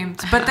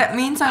ashamed. But that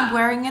means I'm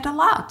wearing it a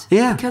lot.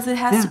 Yeah. Because it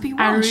has to be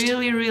washed. I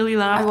really, really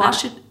love I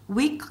wash it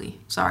weekly.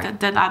 Sorry.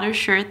 That other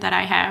shirt that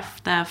I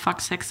have, the Fuck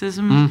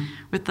Sexism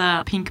with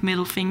the pink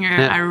middle finger,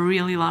 I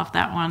really love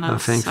that one.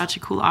 That's such a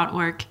cool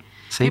artwork.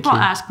 People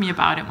ask me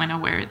about it when I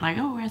wear it, like,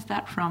 oh, where's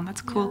that from?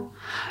 That's cool.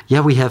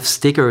 Yeah, we have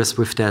stickers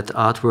with that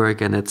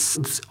artwork, and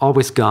it's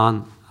always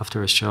gone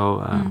after a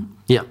show.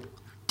 Yeah.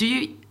 Do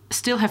you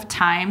still have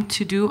time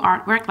to do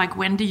artwork? Like,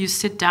 when do you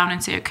sit down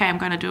and say, okay, I'm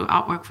going to do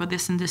artwork for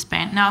this and this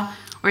band now?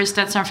 Or is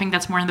that something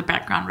that's more in the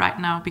background right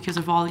now because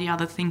of all the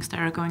other things that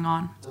are going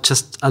on?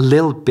 Just a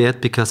little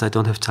bit, because I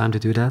don't have time to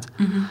do that.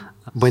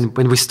 When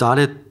we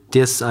started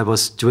this, I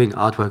was doing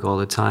artwork all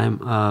the time,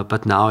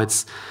 but now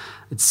it's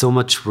so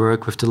much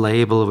work with the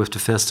label, with the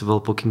festival,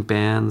 booking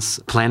bands,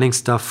 planning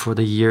stuff for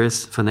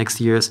next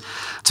years.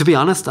 To be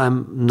honest,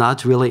 I'm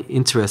not really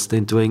interested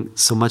in doing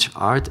so much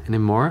art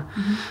anymore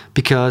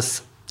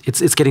because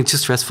it's getting too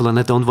stressful, and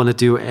I don't want to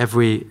do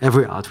every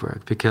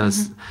artwork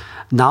because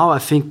now I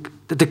think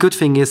the good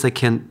thing is I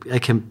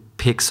can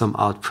pick some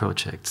art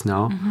projects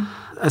now.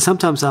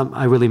 Sometimes I'm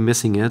really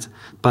missing it,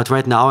 but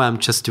right now I'm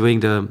just doing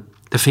the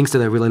things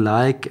that I really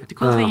like. The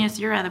cool thing is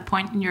you're at a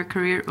point in your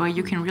career where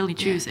you can really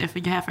choose. If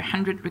you have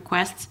 100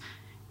 requests,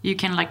 you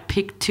can like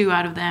pick 2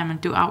 out of them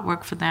and do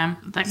artwork for them.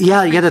 That's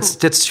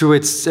true.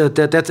 It's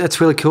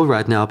that's really cool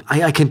right now.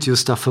 I can do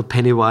stuff for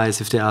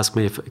Pennywise if they ask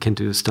me if I can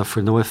do stuff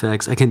for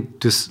NoFX. I can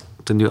do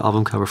the new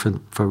album cover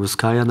for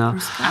Ruskaya now.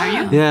 Are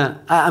you?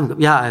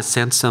 Yeah, I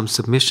sent some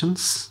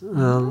submissions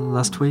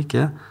last week.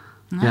 Yeah.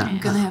 Nice. I'm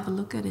gonna have a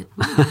look at it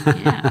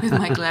with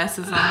my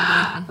glasses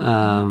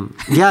on.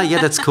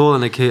 That's cool,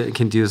 and I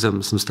can do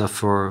some stuff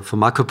for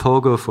Marco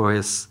Pogo for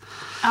his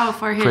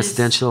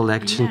presidential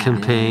election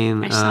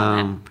campaign. I saw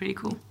that. Pretty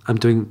cool. I'm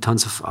doing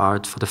tons of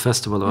art for the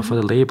festival or for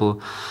the label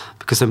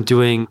because I'm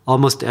doing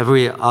almost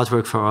every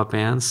artwork for our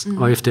bands,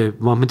 or if they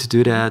want me to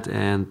do that,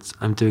 and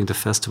I'm doing the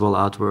festival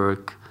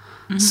artwork.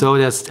 So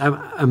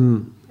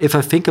I'm if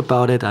I think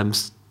about it, I'm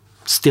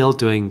still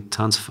doing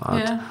tons of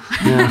art.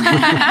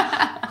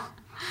 Yeah.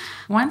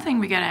 One thing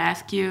we gotta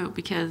ask you,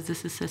 because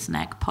this is a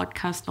snack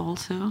podcast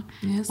also.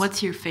 Yes.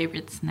 What's your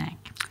favorite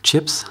snack?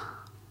 Chips.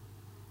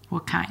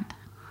 What kind?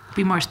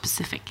 Be more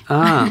specific.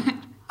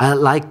 I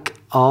like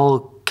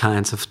all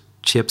kinds of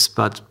chips,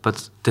 but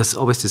there's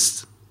always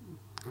this.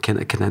 Can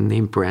I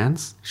name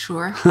brands?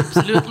 Sure,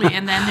 absolutely.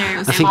 And then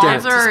there's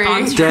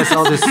there's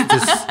all this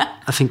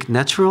I think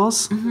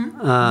Naturals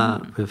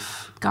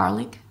with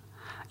garlic.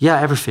 Yeah,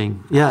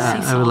 everything. Yeah,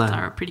 Sea I will. salt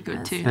are pretty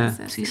good too.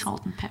 Sea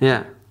salt and pepper.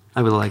 Yeah,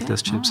 I will like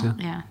those chips. Yeah.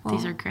 Yeah,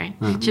 these are great.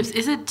 Chips.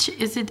 Is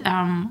it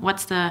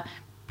what's the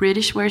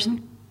British version?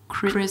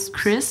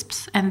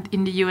 Crisps. And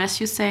in the US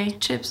you say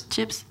chips,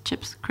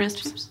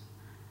 crisps.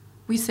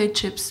 We say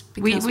chips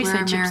because we we're say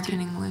chips American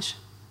too. English,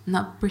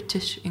 not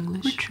British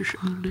English.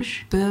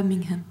 English.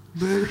 Birmingham.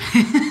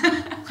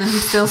 I'm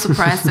still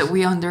surprised that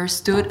we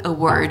understood a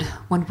word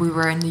when we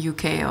were in the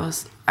UK.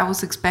 I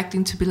was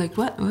expecting to be like,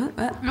 what?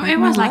 No, it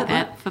was like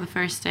that for the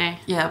first day.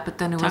 Yeah, but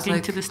then it was Talking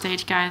like to the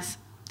stage guys.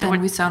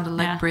 Then we sounded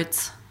like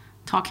Brits.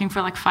 Talking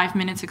for like 5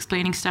 minutes,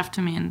 explaining stuff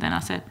to me, and then I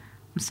said,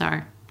 "I'm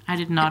sorry, I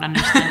did not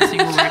understand a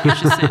single word you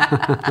just said.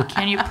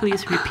 Can you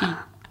please repeat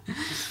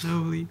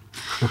slowly?"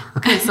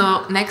 Okay, so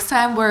next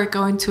time we're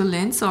going to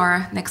Linz,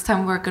 or next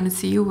time we're going to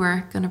see you,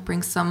 we're going to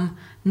bring some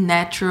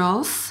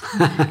naturals.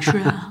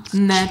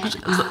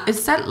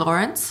 Is that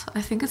Lawrence?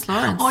 I think it's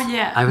Lawrence. Oh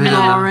yeah, I really don't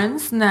know.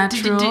 Lawrence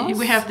naturals.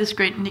 We have this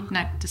great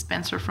knick-knack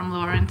dispenser from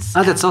Lawrence.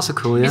 Oh, that's also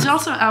cool. Yeah. It's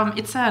also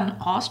it's an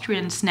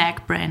Austrian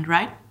snack brand,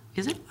 right?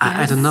 Is it?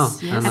 I don't know.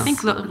 Yes. I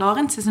think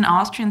Lawrence is an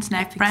Austrian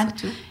snack brand,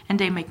 so too. and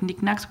they make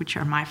knickknacks, which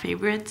are my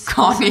favorites.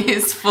 Connie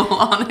is full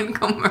on in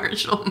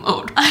commercial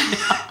mode.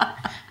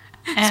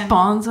 And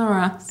Sponsor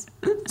us.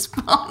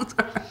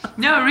 Sponsor us.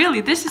 no,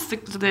 really, this is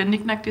the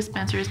knickknack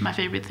dispenser is my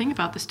favorite thing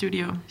about the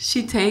studio.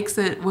 She takes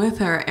it with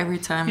her every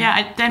time.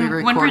 Yeah,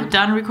 when we're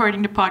done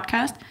recording the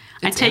podcast,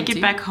 I take empty.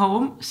 it back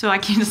home so I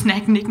can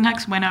snack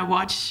knickknacks when I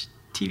watch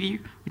TV,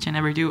 which I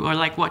never do, or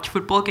like watch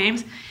football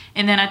games,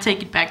 and then I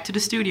take it back to the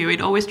studio.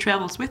 It always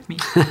travels with me.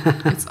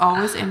 It's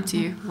always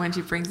empty when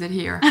she brings it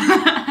here.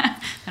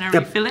 And I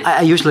refill it.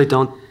 I usually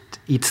don't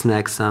eat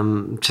snacks.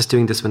 I'm just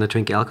doing this when I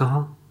drink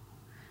alcohol.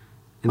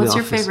 What's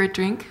your favorite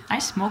drink? I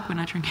smoke when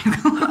I drink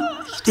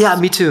alcohol. Yeah,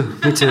 me too.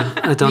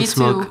 I don't Me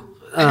smoke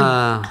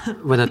too.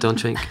 when I don't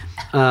drink.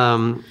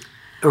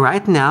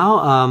 Right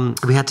now,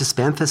 we had the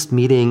Sbämfest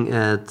meeting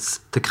at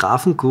the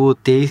Grafengut.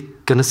 They're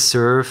gonna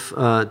serve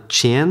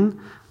gin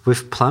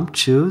with plum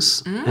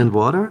juice and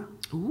water.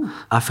 Ooh.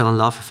 I fell in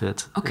love with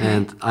it, Okay.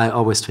 and I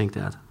always drink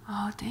that.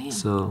 Oh, damn.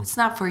 So- it's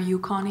not for you,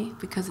 Connie,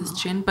 because it's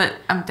gin, but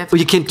I'm definitely Well,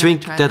 you can gonna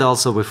drink try that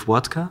also with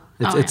vodka.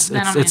 It's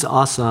Then I'm in.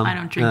 awesome. I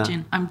don't drink Yeah.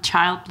 gin. I'm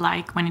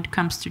childlike when it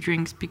comes to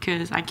drinks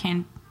because I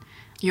can't.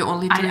 You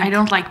only I drink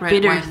don't like red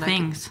bitter wine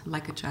things.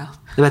 like a child.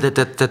 But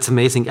that's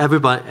amazing.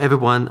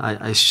 Everyone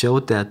I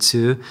showed that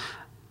to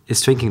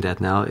is drinking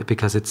that now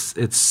because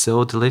it's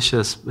so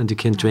delicious and you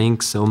can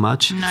drink so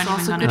much. I'm not It's even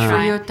also gonna good for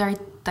try. your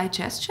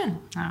digestion.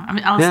 No, I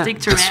mean, I'll Yeah, stick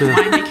to that's red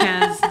true. wine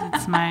because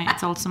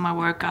it's also my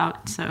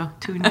workout. So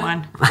 2 in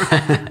 1.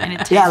 And it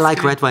tastes Yeah, I like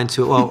good. red wine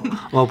too,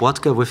 or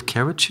vodka with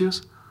carrot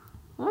juice.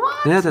 What?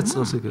 Yeah, that's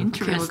also good.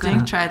 Okay, we're Interesting.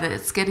 gonna try that.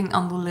 It's getting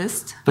on the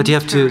list. But you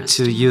have to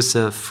Interesting. use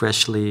a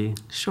freshly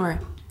Sure.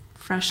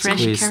 Fresh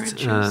Fresh squeezed. carrot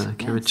squeezed juice,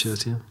 carrot yes.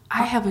 juice. Yeah.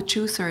 I have a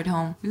juicer at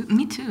home.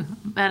 Me too,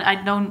 but I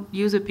don't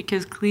use it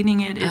because cleaning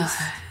it is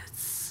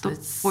the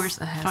It's worst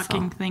a hassle.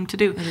 fucking thing to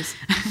do. It is.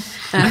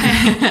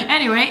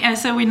 Anyway,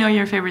 so we know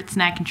your favorite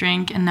snack and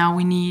drink, and now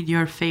we need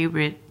your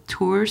favorite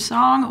tour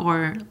song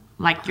or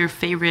like your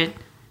favorite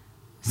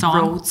song,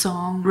 Road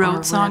song. or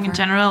road song in whatever.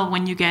 general.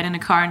 When you get in a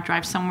car and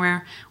drive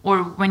somewhere,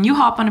 or when you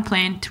hop on a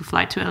plane to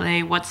fly to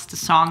LA, what's the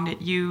song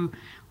that you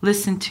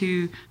listen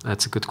to?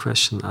 That's a good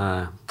question.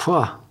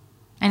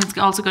 And it's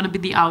also going to be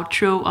the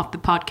outro of the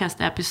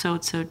podcast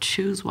episode, so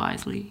choose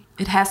wisely.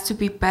 It has to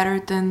be better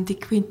than Di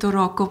Quinto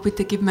Rocco,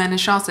 bitte gib mir eine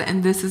Chance.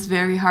 And this is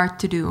very hard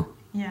to do.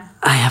 Yeah.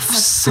 I have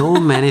so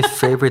many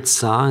favorite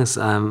songs.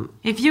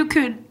 If you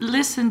could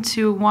listen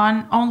to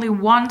only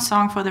one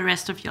song for the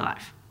rest of your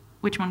life,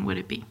 which one would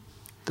it be?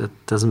 That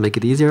doesn't make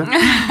it easier.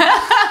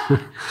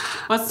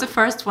 What's the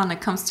first one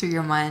that comes to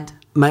your mind?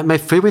 My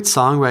favorite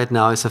song right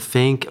now is, I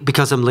think,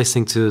 because I'm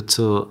listening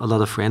to a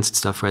lot of Friends and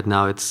stuff right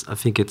now, I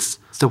think it's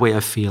The Way I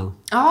Feel.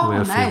 The Oh, Way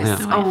I nice. Feel, yeah.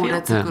 The Way I Oh, Feel.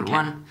 that's Yeah. a good Okay.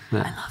 one. Yeah.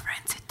 I love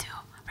Rancid too.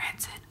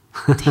 Rancid.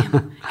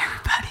 Damn,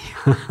 everybody.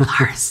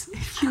 Lars,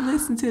 if you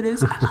listen to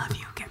this, I love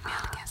you. Get me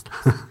on the guest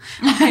list.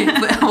 Okay,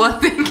 well,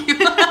 thank you.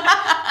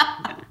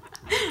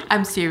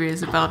 I'm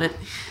serious about it.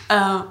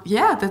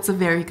 Yeah, that's a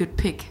very good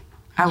pick.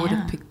 I would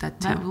have picked that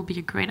too. That will be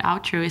a great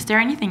outro. Is there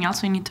anything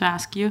else we need to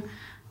ask you?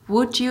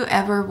 Would you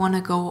ever want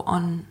to go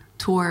on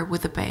tour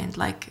with a band,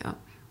 like a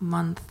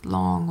month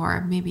long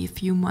or maybe a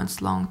few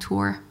months long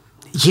tour?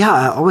 Yeah,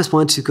 I always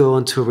wanted to go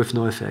on tour with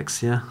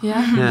NOFX, yeah.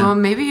 Yeah. Yeah. Well,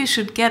 maybe you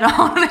should get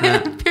on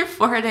it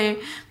before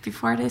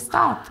they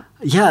stop.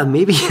 Yeah,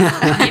 maybe.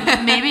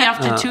 Maybe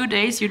after 2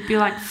 days you'd be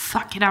like,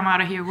 "Fuck it, I'm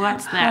out of here.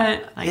 What's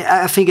that?" Like,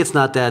 I think it's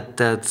not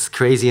that's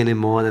crazy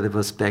anymore that it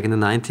was back in the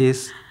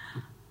 90s.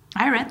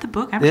 I read the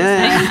book. I'm just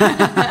saying.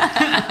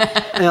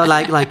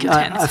 Like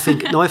I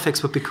think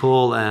NoFX would be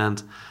cool,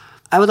 and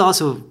I would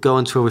also go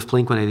on tour with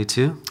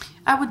Blink-182.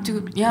 I would do,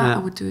 I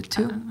would do it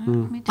too.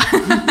 Me too.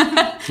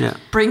 Yeah,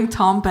 Bring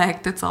Tom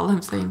back. That's all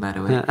I'm saying, by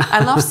the way. Yeah. I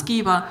love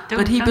Skiba,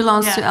 but he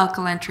belongs to yeah.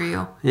 Alkaline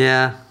Trio.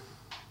 yeah.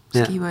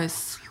 Yeah. Skiba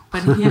is,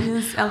 but he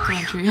is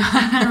Alkaline Trio.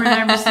 I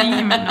remember seeing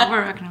him at Nova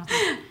Rock and I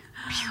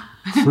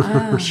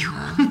was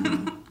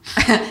like,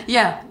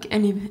 Yeah.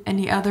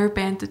 Any other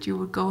band that you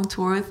would go on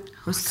tour with?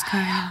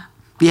 Ruskaya.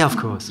 Yeah, of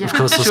course. Yeah. Of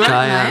course, Sure,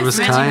 Ruskaya. nice.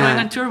 Imagine going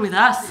on Ruskaya. tour with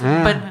us.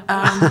 Yeah.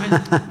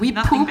 But we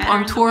Nothing poop better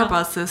on in the tour world.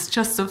 buses.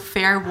 Just a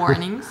fair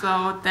warning.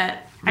 So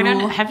that. I don't.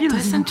 rule Have you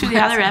doesn't listened to the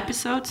apply other me.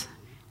 episodes?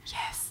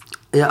 Yes.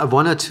 Yeah,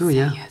 1 or 2,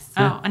 yeah. Yes.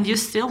 Oh, and you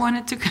still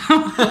wanted to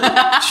come?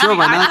 Sure,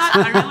 why not?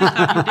 I really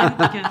thought you didn't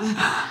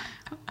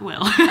because,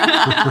 well.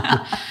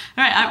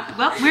 All right.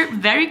 Well, we're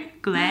very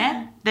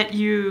glad that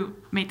you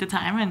made the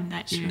time and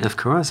that you Of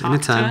course,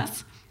 talked to anytime.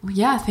 us. Well,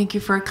 yeah, thank you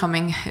for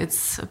coming.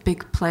 It's a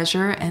big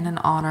pleasure and an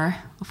honor,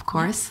 of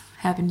course,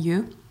 having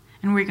you.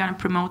 And we're going to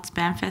promote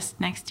Sbämfest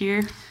next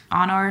year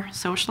on our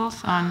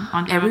socials, on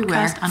the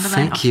Everywhere. podcast, _official.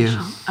 Thank you.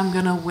 I'm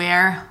gonna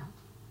wear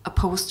a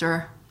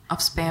poster of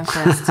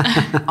Sbämfest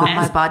on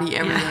my body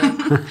every day.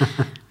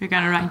 We're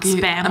going to write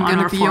Sbäm I'm on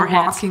gonna our be foreheads.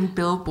 a walking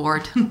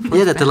billboard.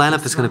 Yeah, the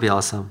lineup is going to be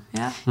awesome.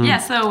 Yeah. Yeah,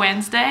 so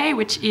Wednesday,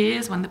 which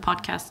is when the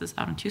podcast is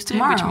out on Tuesday,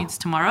 which Tomorrow. means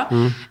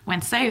tomorrow.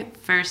 Wednesday,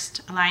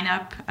 first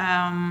lineup,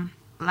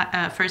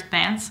 first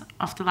bands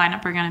of the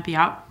lineup are going to be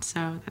out.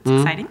 So that's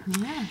exciting.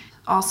 Yeah.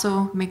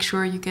 Also, make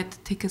sure you get the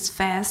tickets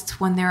fast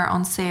when they're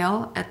on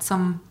sale at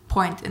some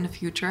point in the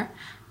future.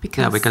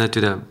 Because Yeah, we're going to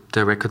do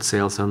the record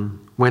sales on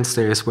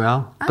Wednesday as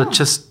well, but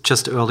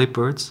just early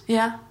birds.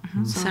 Yeah.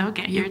 So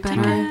get you your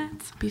better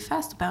tickets. Be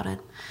fast about it.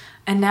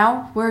 And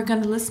now we're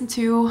gonna listen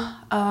to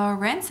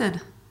Rancid.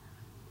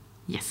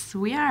 Yes,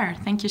 we are.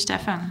 Thank you,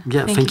 Stefan.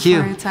 Yeah, thank For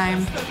your you.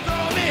 time.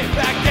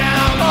 Back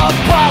down on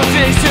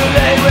politics too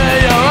late when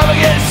you're up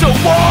against a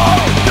wall.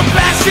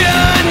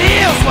 Compassion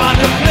heals while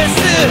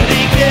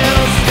duplicity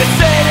kills. They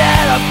say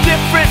that I'm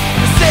different,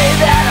 they say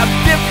that I'm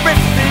different.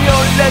 The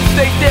only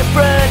thing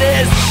different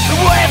is the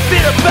way I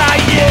feel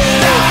about you.